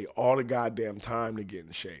somebody all the goddamn time to get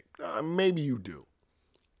in shape. Maybe you do.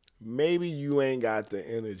 Maybe you ain't got the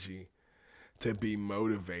energy to be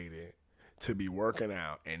motivated, to be working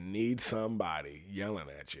out, and need somebody yelling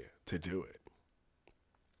at you to do it.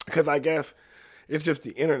 Because I guess it's just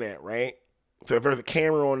the internet, right? So if there's a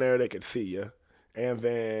camera on there, they could see you. And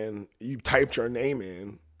then you typed your name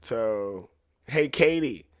in. So, hey,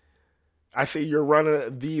 Katie, I see you're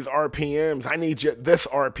running these RPMs. I need you at this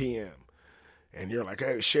RPM. And you're like,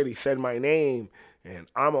 oh, shit, he said my name. And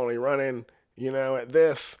I'm only running, at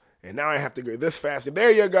this. And now I have to go this fast.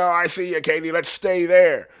 There you go. I see you, Katie. Let's stay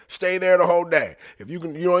there. Stay there the whole day. If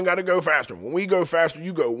you ain't got to go faster. When we go faster,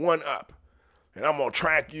 you go one up. And I'm going to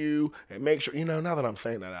track you and make sure, now that I'm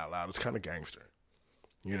saying that out loud, it's kind of gangster.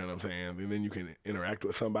 You know what I'm saying? And then you can interact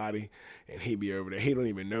with somebody and he be over there. He don't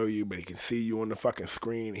even know you, but he can see you on the fucking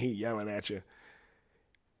screen and he yelling at you.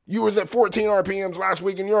 You was at 14 RPMs last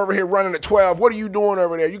week and you're over here running at 12. What are you doing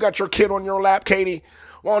over there? You got your kid on your lap, Katie?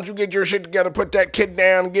 Why don't you get your shit together, put that kid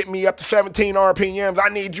down, and get me up to 17 RPMs? I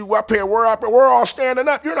need you up here. We're up here. We're all standing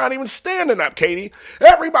up. You're not even standing up, Katie.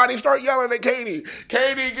 Everybody start yelling at Katie.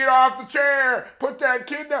 Katie, get off the chair. Put that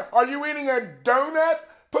kid down. Are you eating a donut?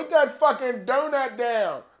 Put that fucking donut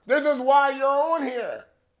down. This is why you're on here.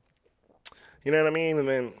 You know what I mean? And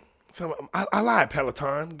then I lied,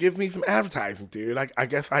 Peloton. Give me some advertising, dude. I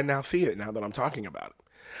guess I now see it now that I'm talking about it.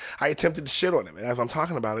 I attempted to shit on him, and as I'm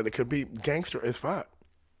talking about it, it could be gangster as fuck.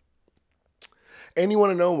 And you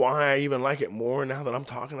want to know why I even like it more now that I'm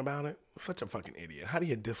talking about it? I'm such a fucking idiot. How do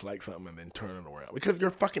you dislike something and then turn it around? Because you're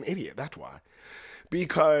a fucking idiot. That's why.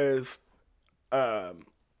 Because, I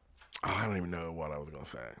don't even know what I was going to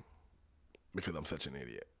say. Because I'm such an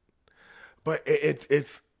idiot. But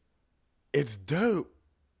it's dope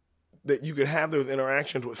that you could have those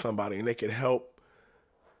interactions with somebody and they could help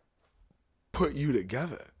put you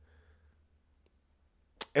together.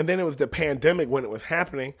 And then it was the pandemic when it was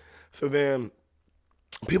happening. So then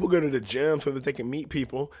people go to the gym so that they can meet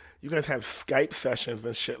people. You guys have Skype sessions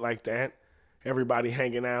and shit like that. Everybody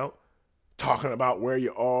hanging out, talking about where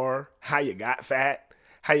you are, how you got fat,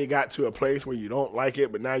 how you got to a place where you don't like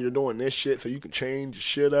it, but now you're doing this shit so you can change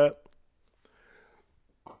shit up.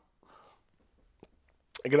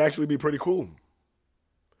 It could actually be pretty cool.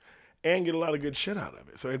 And get a lot of good shit out of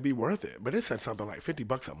it. So it'd be worth it. But it said something like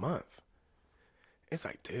 $50 a month. It's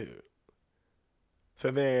like, dude.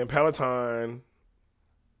 So then Peloton,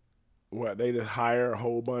 they just hire a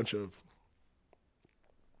whole bunch of,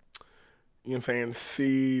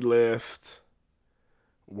 C-list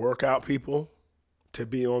workout people to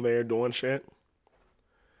be on there doing shit.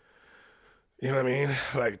 You know what I mean?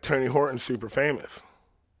 Like Tony Horton's super famous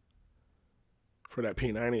for that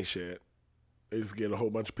P90 shit. They just get a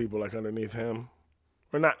whole bunch of people like underneath him.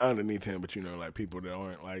 Or not underneath him, but like people that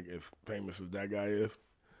aren't like as famous as that guy is.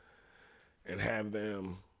 And have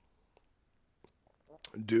them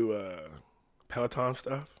do Peloton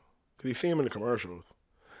stuff. Because you see them in the commercials.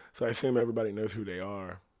 So I assume everybody knows who they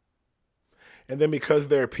are. And then because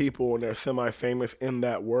they're people and they're semi-famous in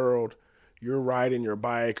that world, you're riding your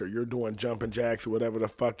bike or you're doing jumping jacks or whatever the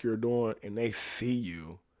fuck you're doing, and they see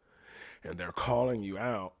you and they're calling you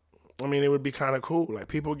out. I mean, it would be kind of cool. Like,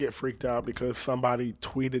 people get freaked out because somebody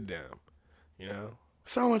tweeted them,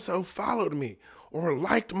 So-and-so followed me or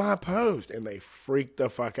liked my post, and they freak the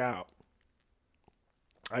fuck out.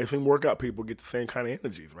 I assume workout people get the same kind of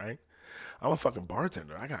energies, right? I'm a fucking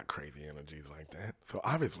bartender. I got crazy energies like that. So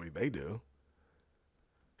obviously they do.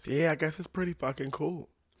 So yeah, I guess it's pretty fucking cool.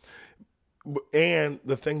 And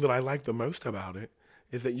the thing that I like the most about it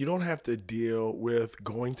is that you don't have to deal with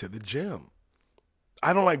going to the gym.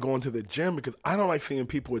 I don't like going to the gym because I don't like seeing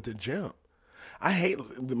people at the gym. I hate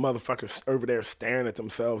the motherfuckers over there staring at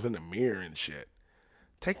themselves in the mirror and shit.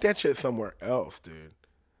 Take that shit somewhere else, dude.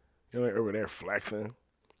 Like over there flexing.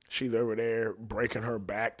 She's over there breaking her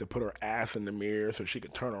back to put her ass in the mirror so she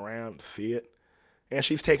can turn around and see it. And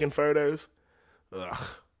she's taking photos.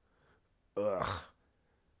 Ugh. You know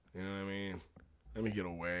what I mean? Let me get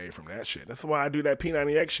away from that shit. That's why I do that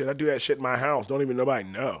P90X shit. I do that shit in my house. Don't even nobody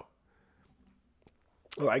know.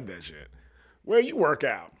 I like that shit. Where you work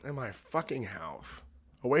out? In my fucking house.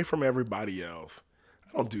 Away from everybody else.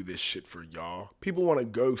 I don't do this shit for y'all. People want to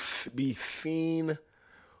go be seen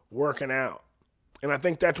working out. And I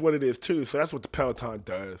think that's what it is too. So that's what the Peloton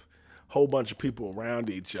does. Whole bunch of people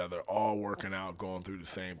around each other all working out, going through the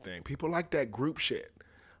same thing. People like that group shit.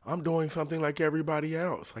 I'm doing something like everybody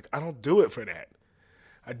else. Like, I don't do it for that.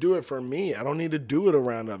 I do it for me. I don't need to do it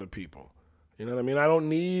around other people. You know what I mean? I don't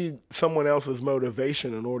need someone else's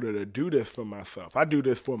motivation in order to do this for myself. I do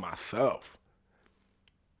this for myself.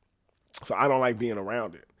 So I don't like being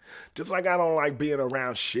around it. Just like I don't like being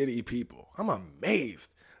around shitty people. I'm amazed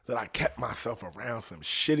that I kept myself around some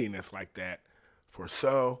shittiness like that for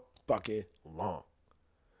so fucking long.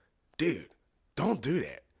 Dude, don't do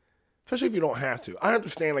that. Especially if you don't have to. I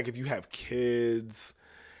understand, like, if you have kids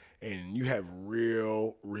and you have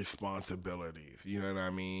real responsibilities. You know what I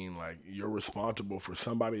mean? Like, you're responsible for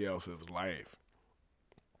somebody else's life.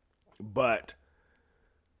 But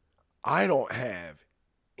I don't have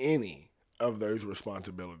any of those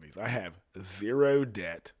responsibilities. I have zero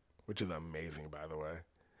debt, which is amazing, by the way.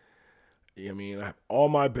 I mean, all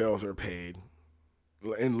my bills are paid.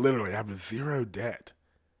 And literally, I have zero debt.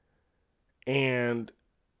 And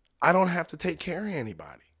I don't have to take care of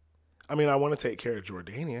anybody. I mean, I want to take care of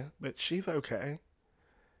Jordania, but she's okay.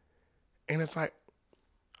 And it's like,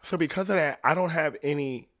 so because of that, I don't have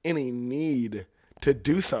any need to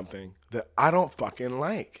do something that I don't fucking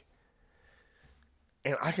like.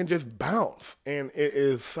 And I can just bounce. And it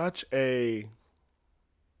is such a...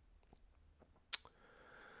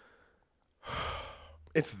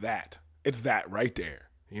 It's that. It's that right there.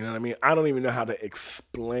 You know what I mean? I don't even know how to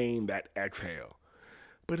explain that exhale.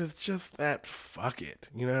 But it's just that fuck it.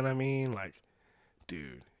 You know what I mean? Like,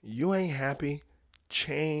 dude, you ain't happy?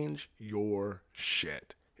 Change your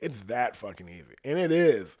shit. It's that fucking easy. And it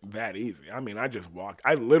is that easy. I mean, I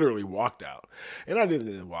literally walked out. And I didn't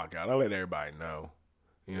just walk out. I let everybody know.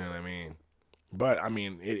 You know what I mean? But, I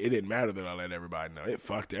mean, it didn't matter that I let everybody know. It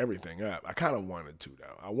fucked everything up. I kind of wanted to,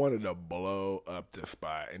 though. I wanted to blow up this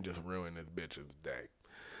spot and just ruin this bitch's day.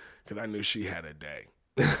 Because I knew she had a day.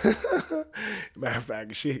 Matter of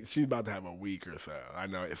fact, she's about to have a week or so. I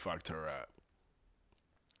know it fucked her up.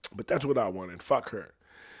 But that's what I wanted. Fuck her.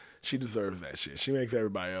 She deserves that shit. She makes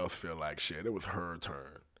everybody else feel like shit. It was her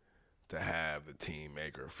turn to have the team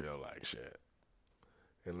make her feel like shit.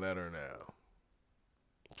 And let her know.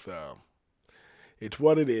 So, it's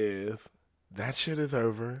what it is. That shit is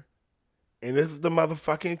over. And this is the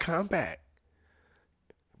motherfucking comeback.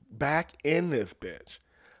 Back in this bitch.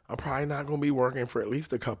 I'm probably not going to be working for at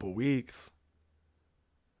least a couple weeks.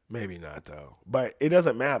 Maybe not, though. But it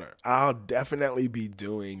doesn't matter. I'll definitely be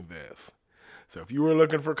doing this. So if you were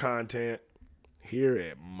looking for content, here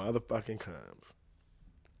it motherfucking comes.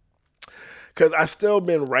 Because I still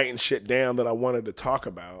been writing shit down that I wanted to talk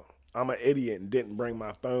about. I'm an idiot and didn't bring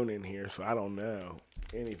my phone in here, so I don't know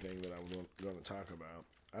anything that I'm going to talk about.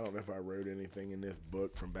 I don't know if I wrote anything in this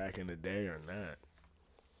book from back in the day or not.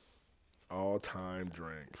 All-time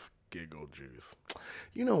drinks, Giggle Juice.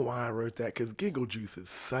 You know why I wrote that? Because Giggle Juice is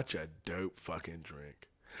such a dope fucking drink.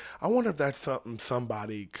 I wonder if that's something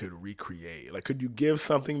somebody could recreate. Like, could you give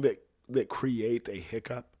something that creates a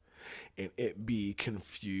hiccup and it be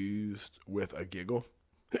confused with a giggle?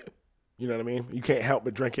 You know what I mean? You can't help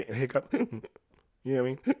but drink it and hiccup. You know what I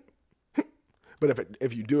mean? But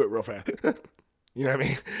if you do it real fast, you know what I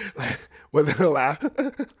mean? Like, was it a laugh?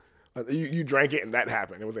 Like, you drank it and that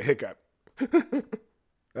happened. It was a hiccup.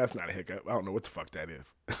 That's not a hiccup. I don't know what the fuck that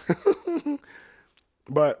is.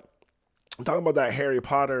 But I'm talking about that Harry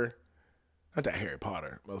Potter. Not that Harry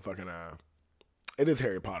Potter. Motherfucking, it is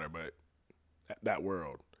Harry Potter, but that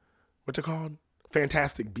world. What's it called?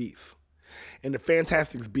 Fantastic Beasts. In the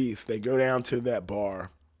Fantastic Beasts, they go down to that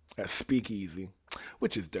bar at Speakeasy,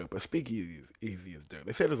 which is dope. A Speakeasy is dope.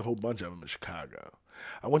 They say there's a whole bunch of them in Chicago.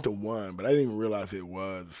 I went to one, but I didn't even realize it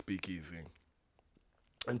was a Speakeasy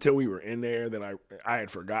until we were in there. Then I had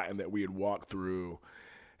forgotten that we had walked through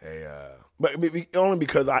but only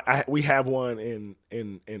because we have one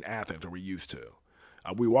in Athens, or we used to.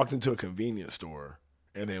 We walked into a convenience store,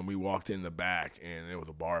 and then we walked in the back, and there was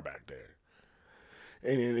a bar back there.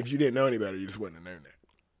 And if you didn't know any better, you just wouldn't have known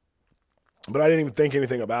that. But I didn't even think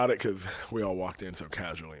anything about it because we all walked in so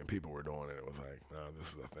casually and people were doing it. It was like, no, this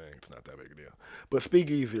is a thing. It's not that big a deal. But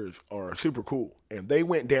speakeasies are super cool. And they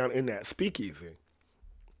went down in that speakeasy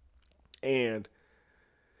and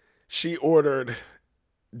she ordered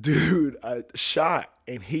dude a shot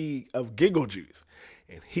of giggle juice.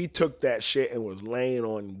 And he took that shit and was laying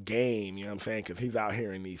on game, you know what I'm saying? Because he's out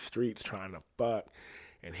here in these streets trying to fuck.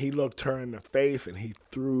 And he looked her in the face and he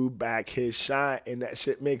threw back his shot, and that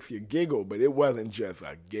shit makes you giggle, but it wasn't just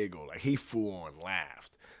a giggle. Like, he full on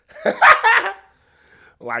laughed.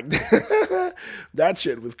 Like, that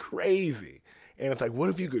shit was crazy. And it's like,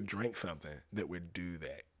 what if you could drink something that would do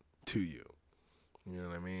that to you? You know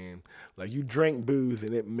what I mean? Like, you drink booze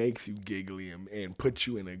and it makes you giggly and puts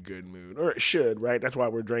you in a good mood. Or it should, right? That's why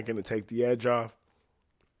we're drinking, to take the edge off.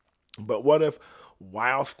 But what if,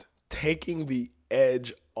 whilst taking the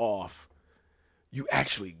edge off, you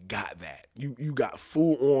actually got that? You got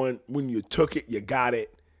full on. When you took it, you got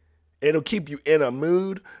it. It'll keep you in a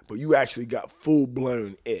mood, but you actually got full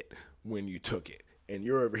blown it when you took it. And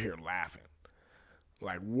you're over here laughing.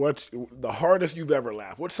 Like, what's the hardest you've ever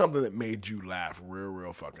laughed? What's something that made you laugh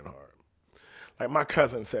real fucking hard? Like, my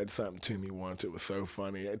cousin said something to me once. It was so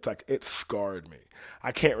funny. It's like, it scarred me.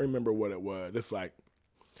 I can't remember what it was. It's like,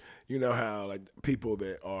 you know how, like, people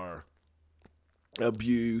that are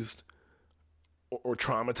abused or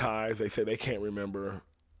traumatized, they say they can't remember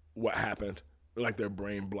what happened. Like, their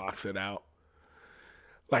brain blocks it out.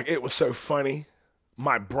 Like, it was so funny.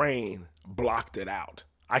 My brain blocked it out.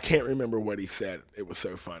 I can't remember what he said. It was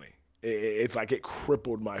so funny. It's like it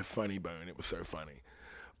crippled my funny bone. It was so funny.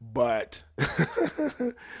 But,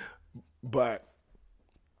 but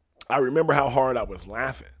I remember how hard I was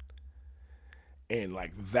laughing. And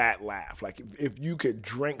like that laugh. Like, if you could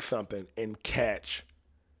drink something and catch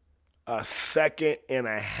a second and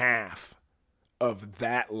a half of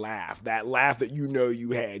that laugh that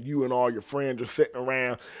you had. You and all your friends are sitting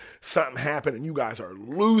around, something happened, and you guys are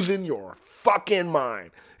losing your fucking mind.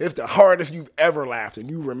 It's the hardest you've ever laughed, and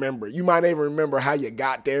you remember it. You might even remember how you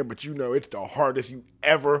got there, but you know it's the hardest you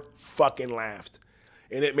ever fucking laughed.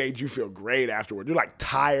 And it made you feel great afterward. You're like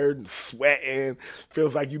tired and sweating.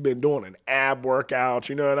 Feels like you've been doing an ab workout.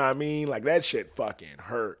 You know what I mean? Like, that shit fucking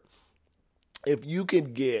hurt. If you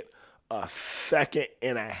could get a second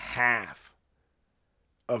and a half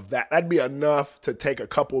of that, that'd be enough to take a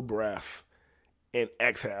couple breaths and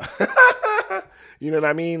exhale. You know what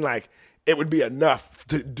I mean? Like, it would be enough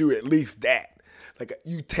to do at least that. Like,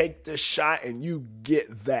 you take the shot and you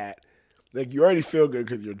get that. Like, you already feel good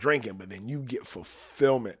because you're drinking, but then you get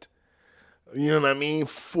fulfillment. You know what I mean?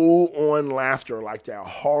 Full on laughter, like that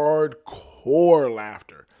hardcore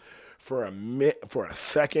laughter for a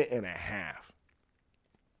second and a half.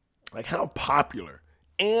 Like, how popular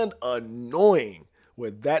and annoying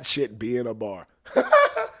would that shit be in a bar?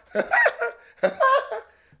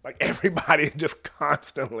 Like, everybody just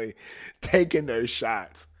constantly taking those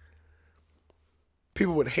shots.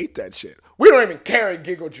 People would hate that shit. We don't even carry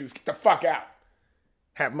giggle juice. Get the fuck out.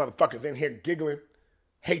 Have motherfuckers in here giggling.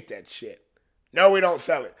 Hate that shit. No, we don't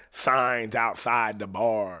sell it. Signs outside the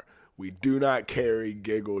bar. We do not carry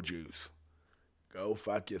giggle juice. Go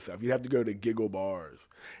fuck yourself. You'd have to go to giggle bars.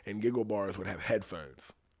 And giggle bars would have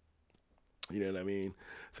headphones. You know what I mean?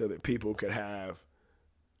 So that people could have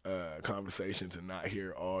conversations and not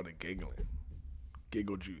hear all the giggling.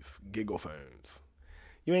 Giggle juice. Giggle phones.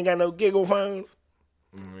 You ain't got no giggle phones?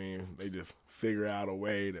 I mean, they just figure out a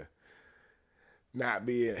way to not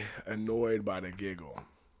be annoyed by the giggle.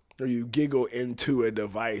 Or you giggle into a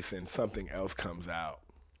device and something else comes out.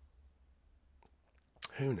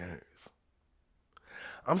 Who knows?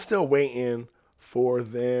 I'm still waiting for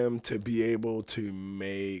them to be able to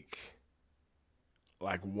make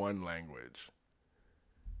like one language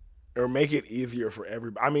or make it easier for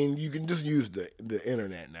everybody. I mean, you can just use the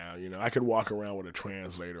internet now. You know, I could walk around with a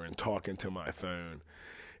translator and talk into my phone,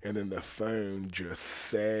 and then the phone just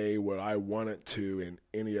say what I want it to in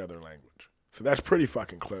any other language. So that's pretty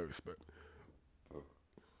fucking close. But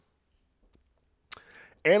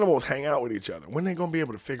animals hang out with each other. When are they gonna be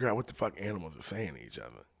able to figure out what the fuck animals are saying to each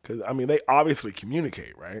other? Because I mean, they obviously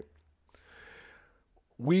communicate, right?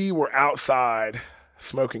 We were outside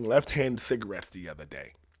smoking left-handed cigarettes the other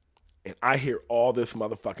day, and I hear all this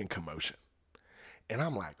motherfucking commotion. And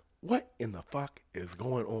I'm like, what in the fuck is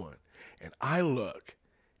going on? And I look,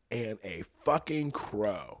 and a fucking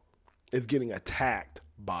crow is getting attacked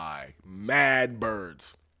by mad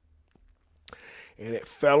birds. And it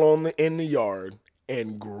fell in the yard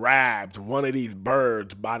and grabbed one of these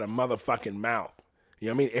birds by the motherfucking mouth. You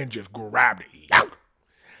know what I mean? And just grabbed it. Yow!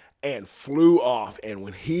 And flew off. And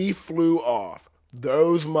when he flew off,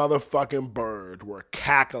 those motherfucking birds were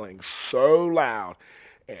cackling so loud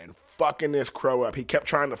and fucking this crow up. He kept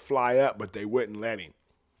trying to fly up, but they wouldn't let him.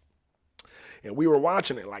 And we were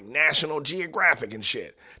watching it like National Geographic and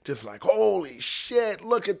shit. Just like, holy shit,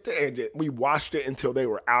 look at that. We watched it until they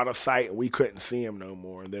were out of sight and we couldn't see them no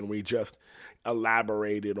more. And then we just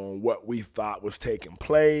elaborated on what we thought was taking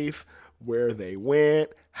place, where they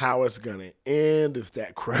went, how it's going to end. Is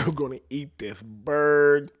that crow going to eat this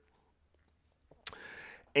bird?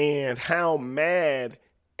 And how mad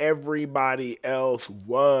everybody else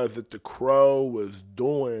was that the crow was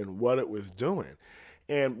doing what it was doing.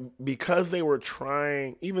 And because they were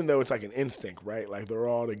trying, even though it's like an instinct, right? Like they're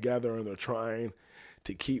all together and they're trying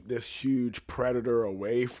to keep this huge predator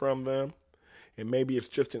away from them. And maybe it's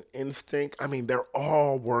just an instinct. I mean, they're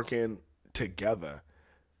all working together.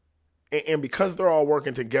 And because they're all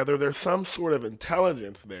working together, there's some sort of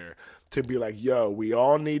intelligence there to be like, yo, we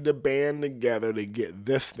all need to band together to get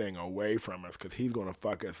this thing away from us because he's going to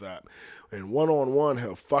fuck us up. And one-on-one,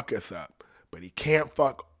 he'll fuck us up. But he can't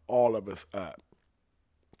fuck all of us up.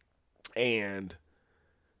 And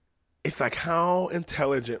it's like, how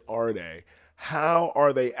intelligent are they? How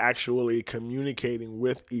are they actually communicating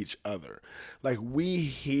with each other? Like, we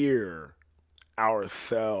hear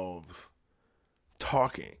ourselves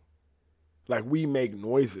talking. Like, we make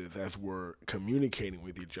noises as we're communicating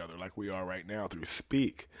with each other, like we are right now through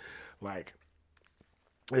speak. Like,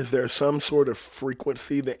 is there some sort of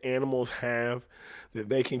frequency that animals have that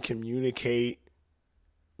they can communicate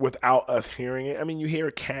without us hearing it? I mean, you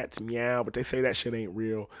hear cats meow, but they say that shit ain't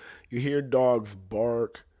real. You hear dogs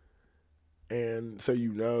bark, and so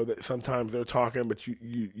you know that sometimes they're talking, but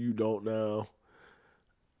you don't know.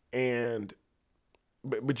 And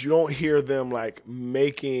but you don't hear them like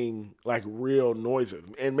making like real noises.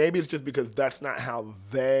 And maybe it's just because that's not how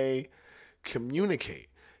they communicate.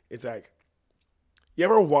 It's like, you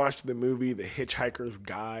ever watched the movie The Hitchhiker's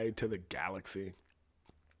Guide to the Galaxy?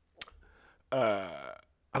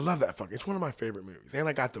 I love that fucking. It's one of my favorite movies, and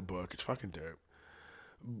I got the book. It's fucking dope.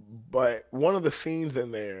 But one of the scenes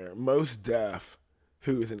in there, Mos Def,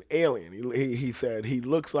 who is an alien, he said he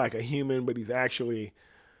looks like a human, but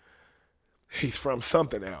he's from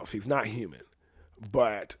something else. He's not human,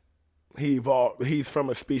 but he evolved. He's from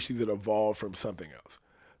a species that evolved from something else.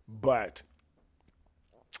 But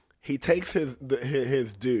he takes his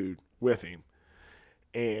dude with him,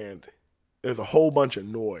 and there's a whole bunch of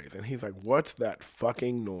noise. And he's like, what's that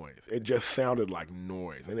fucking noise? It just sounded like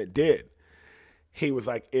noise. And it did. He was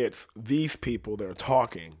like, it's these people that are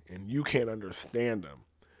talking, and you can't understand them.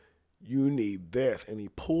 You need this. And he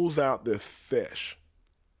pulls out this fish.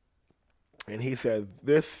 And he said,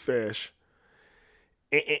 this fish,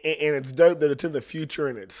 and it's dope that it's in the future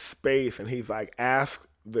and it's space. And he's like, ask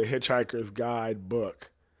the Hitchhiker's Guide book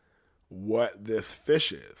what this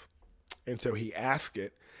fish is. And so he asked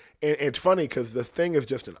it. And it's funny because the thing is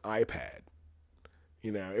just an iPad.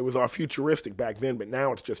 You know, it was all futuristic back then, but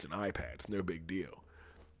now it's just an iPad. It's no big deal.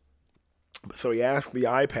 So he asked the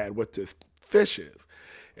iPad what this fish is.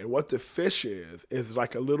 And what the fish is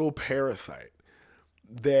like a little parasite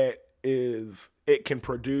that it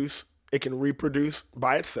can reproduce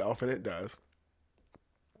by itself, and it does.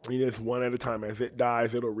 Just one at a time. As it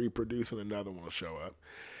dies, it'll reproduce and another one will show up.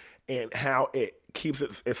 And how it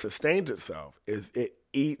sustains itself is it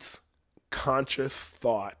eats conscious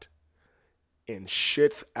thought and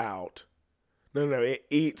shits out. It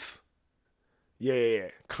eats,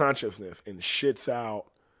 consciousness and shits out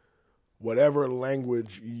whatever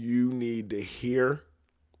language you need to hear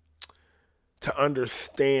to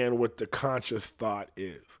understand what the conscious thought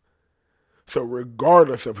is. So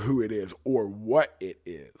regardless of who it is or what it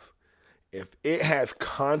is, if it has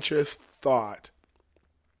conscious thought,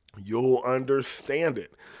 you'll understand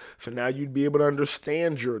it. So now you'd be able to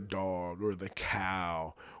understand your dog or the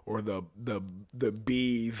cow or the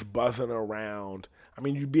bees buzzing around. I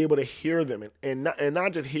mean, you'd be able to hear them and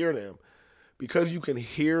not just hear them. Because you can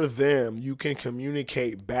hear them, you can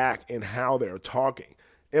communicate back in how they're talking.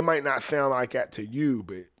 It might not sound like that to you,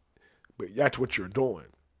 but that's what you're doing.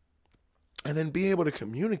 And then be able to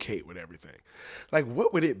communicate with everything. Like,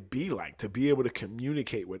 what would it be like to be able to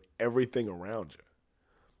communicate with everything around you?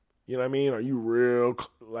 You know what I mean? Are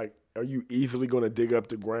you easily going to dig up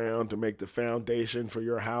the ground to make the foundation for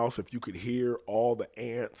your house if you could hear all the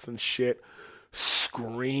ants and shit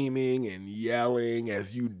screaming and yelling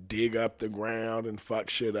as you dig up the ground and fuck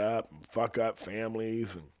shit up and fuck up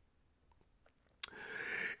families and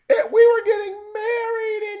we were getting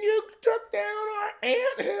married and you took down our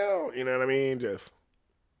anthill. You know what I mean? Just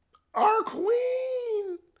our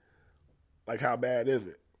queen. Like, how bad is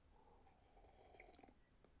it?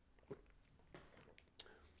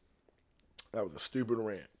 That was a stupid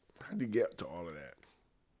rant. How'd you get to all of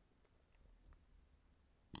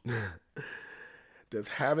that? Does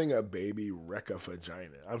having a baby wreck a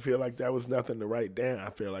vagina? I feel like that was nothing to write down. I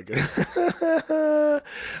feel like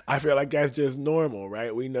that's just normal,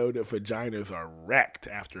 right? We know that vaginas are wrecked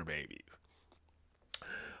after babies.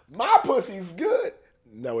 My pussy's good.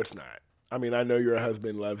 No, it's not. I mean, I know your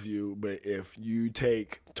husband loves you, but if you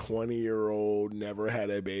take 20-year-old never had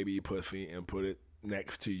a baby pussy and put it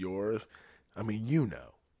next to yours, I mean, you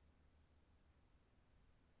know.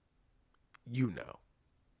 You know.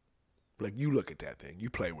 Like, you look at that thing.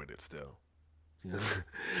 You play with it still.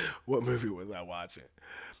 What movie was I watching?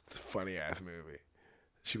 It's a funny-ass movie.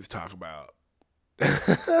 She was talking about...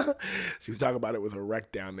 she was talking about it with a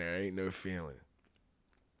wreck down there. Ain't no feeling.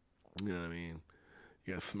 You know what I mean?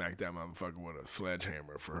 You gotta smack that motherfucker with a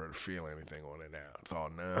sledgehammer for her to feel anything on it now. It's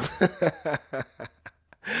all numb.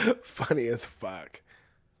 Funny as fuck.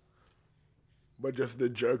 But just the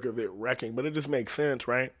joke of it wrecking. But it just makes sense,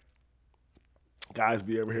 right? Guys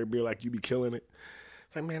be over here be like, you be killing it.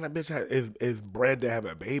 It's like, man, that bitch is bred to have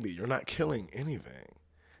a baby. You're not killing anything.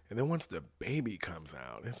 And then once the baby comes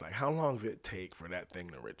out, it's like, how long does it take for that thing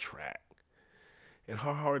to retract? And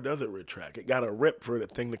how hard does it retract? It got to rip for the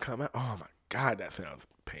thing to come out. Oh my God, that sounds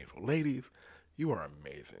painful. Ladies, you are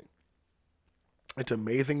amazing. It's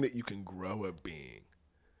amazing that you can grow a being.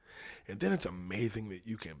 And then it's amazing that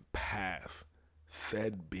you can pass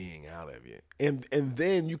said being out of you. And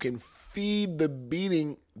then you can feed the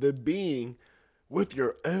being with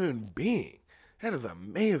your own being. That is an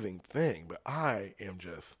amazing thing. But I am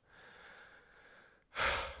just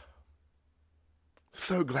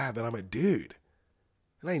so glad that I'm a dude.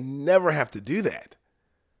 And I never have to do that.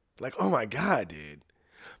 Like, oh my God, dude.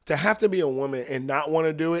 To have to be a woman and not want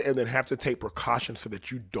to do it and then have to take precautions so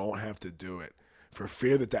that you don't have to do it for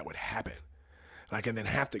fear that would happen. Like, and then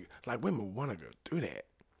have to, like, women want to go through that.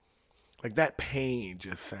 Like, that pain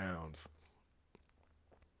just sounds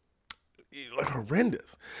like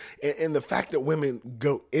horrendous. And the fact that women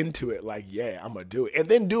go into it like, yeah, I'm going to do it. And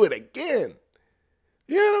then do it again.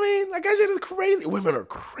 You know what I mean? Like, that shit is crazy. Women are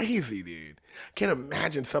crazy, dude. Can't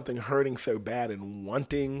imagine something hurting so bad and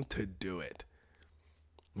wanting to do it.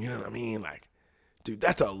 You know what I mean? Like, dude,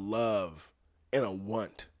 that's a love and a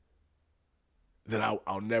want that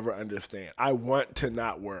I'll never understand. I want to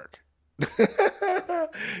not work.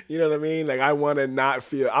 You know what I mean? Like, I want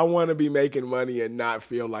to be making money and not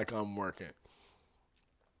feel like I'm working.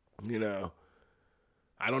 You know,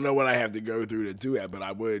 I don't know what I have to go through to do that, but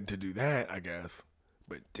I would to do that, I guess.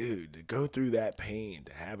 But dude, to go through that pain,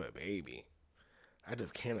 to have a baby, I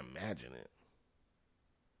just can't imagine it.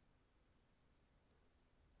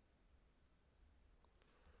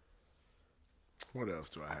 What else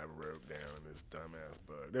do I have wrote down in this dumbass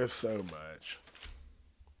book? There's so much.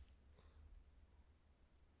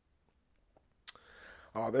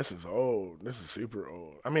 Oh, this is old. This is super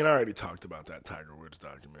old. I mean, I already talked about that Tiger Woods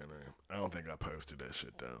documentary. I don't think I posted that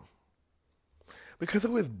shit, though. Because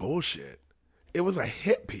it was bullshit. It was a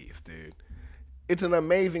hit piece, dude. It's an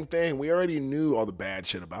amazing thing. We already knew all the bad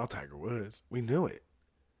shit about Tiger Woods. We knew it.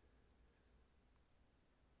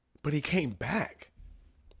 But he came back.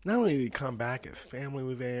 Not only did he come back, his family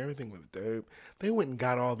was there, everything was dope. They went and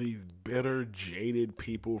got all these bitter, jaded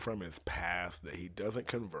people from his past that he doesn't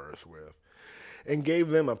converse with and gave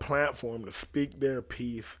them a platform to speak their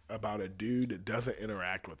piece about a dude that doesn't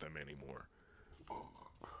interact with them anymore.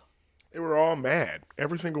 They were all mad,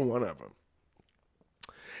 every single one of them.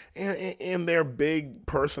 And their big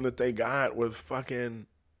person that they got was fucking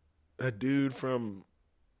a dude from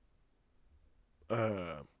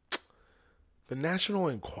uh, the National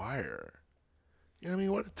Enquirer. You know what I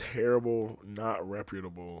mean? What a terrible, not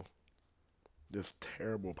reputable, just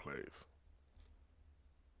terrible place.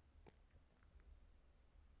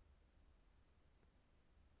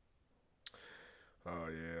 Oh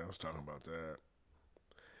yeah, I was talking about that.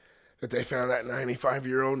 That they found that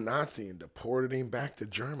 95-year-old Nazi and deported him back to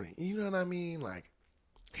Germany. You know what I mean? Like,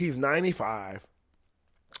 he's 95,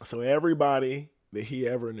 so everybody that he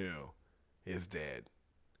ever knew is dead.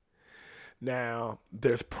 Now,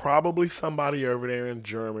 there's probably somebody over there in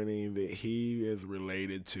Germany that he is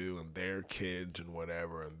related to and their kids and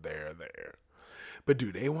whatever, and they're there. But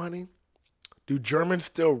do they want him? Do Germans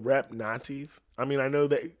still rep Nazis? I mean, I know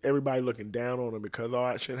that everybody looking down on them because all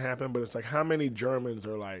that shit happened, but it's like, how many Germans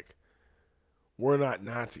are like, we're not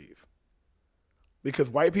Nazis? Because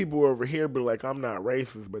white people over here be like, I'm not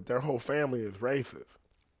racist, but their whole family is racist.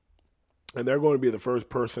 And they're going to be the first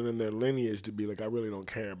person in their lineage to be like, I really don't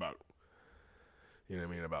care about, you know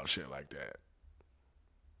what I mean, about shit like that.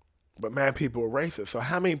 But mad people are racist. So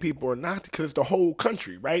how many people are Nazis? Because it's the whole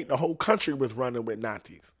country, right? The whole country was running with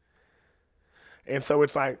Nazis. And so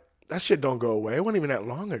it's like, that shit don't go away. It wasn't even that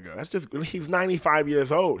long ago. That's just, he's 95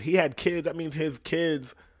 years old. He had kids. That means his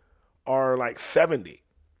kids are like 70.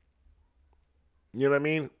 You know what I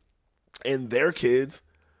mean? And their kids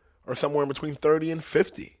are somewhere in between 30 and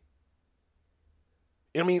 50.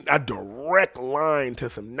 I mean, a direct line to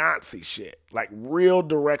some Nazi shit. Like, real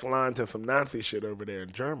direct line to some Nazi shit over there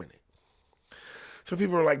in Germany. So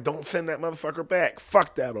people are like, don't send that motherfucker back.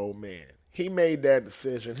 Fuck that old man. He made that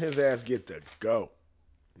decision. His ass get to go.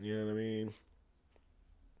 You know what I mean?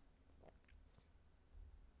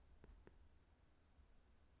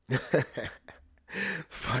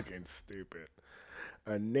 Fucking stupid.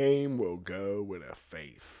 A name will go with a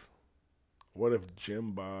face. What if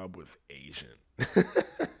Jim Bob was Asian?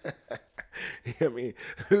 I mean,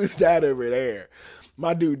 who's that over there?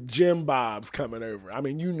 My dude Jim Bob's coming over. I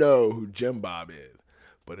mean, you know who Jim Bob is.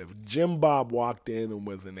 But if Jim Bob walked in and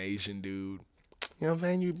was an Asian dude, you know what I'm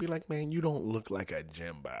saying? You'd be like, man, you don't look like a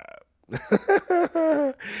Jim Bob.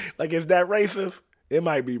 Like, is that racist? It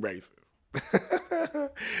might be racist.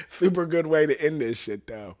 Super good way to end this shit,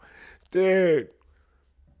 though. Dude,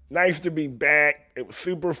 nice to be back. It was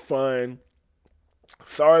super fun.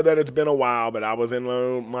 Sorry that it's been a while, but I was in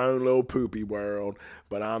my own little poopy world.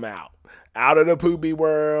 But I'm out. Out of the poopy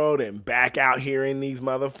world and back out here in these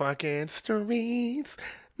motherfucking streets.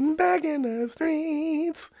 Back in the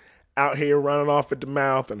streets. Out here running off at the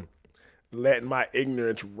mouth and letting my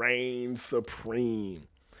ignorance reign supreme.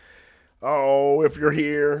 Oh, if you're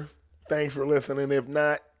here, thanks for listening. If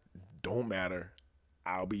not, don't matter.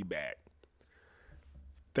 I'll be back.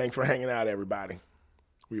 Thanks for hanging out, everybody.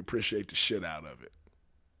 We appreciate the shit out of it.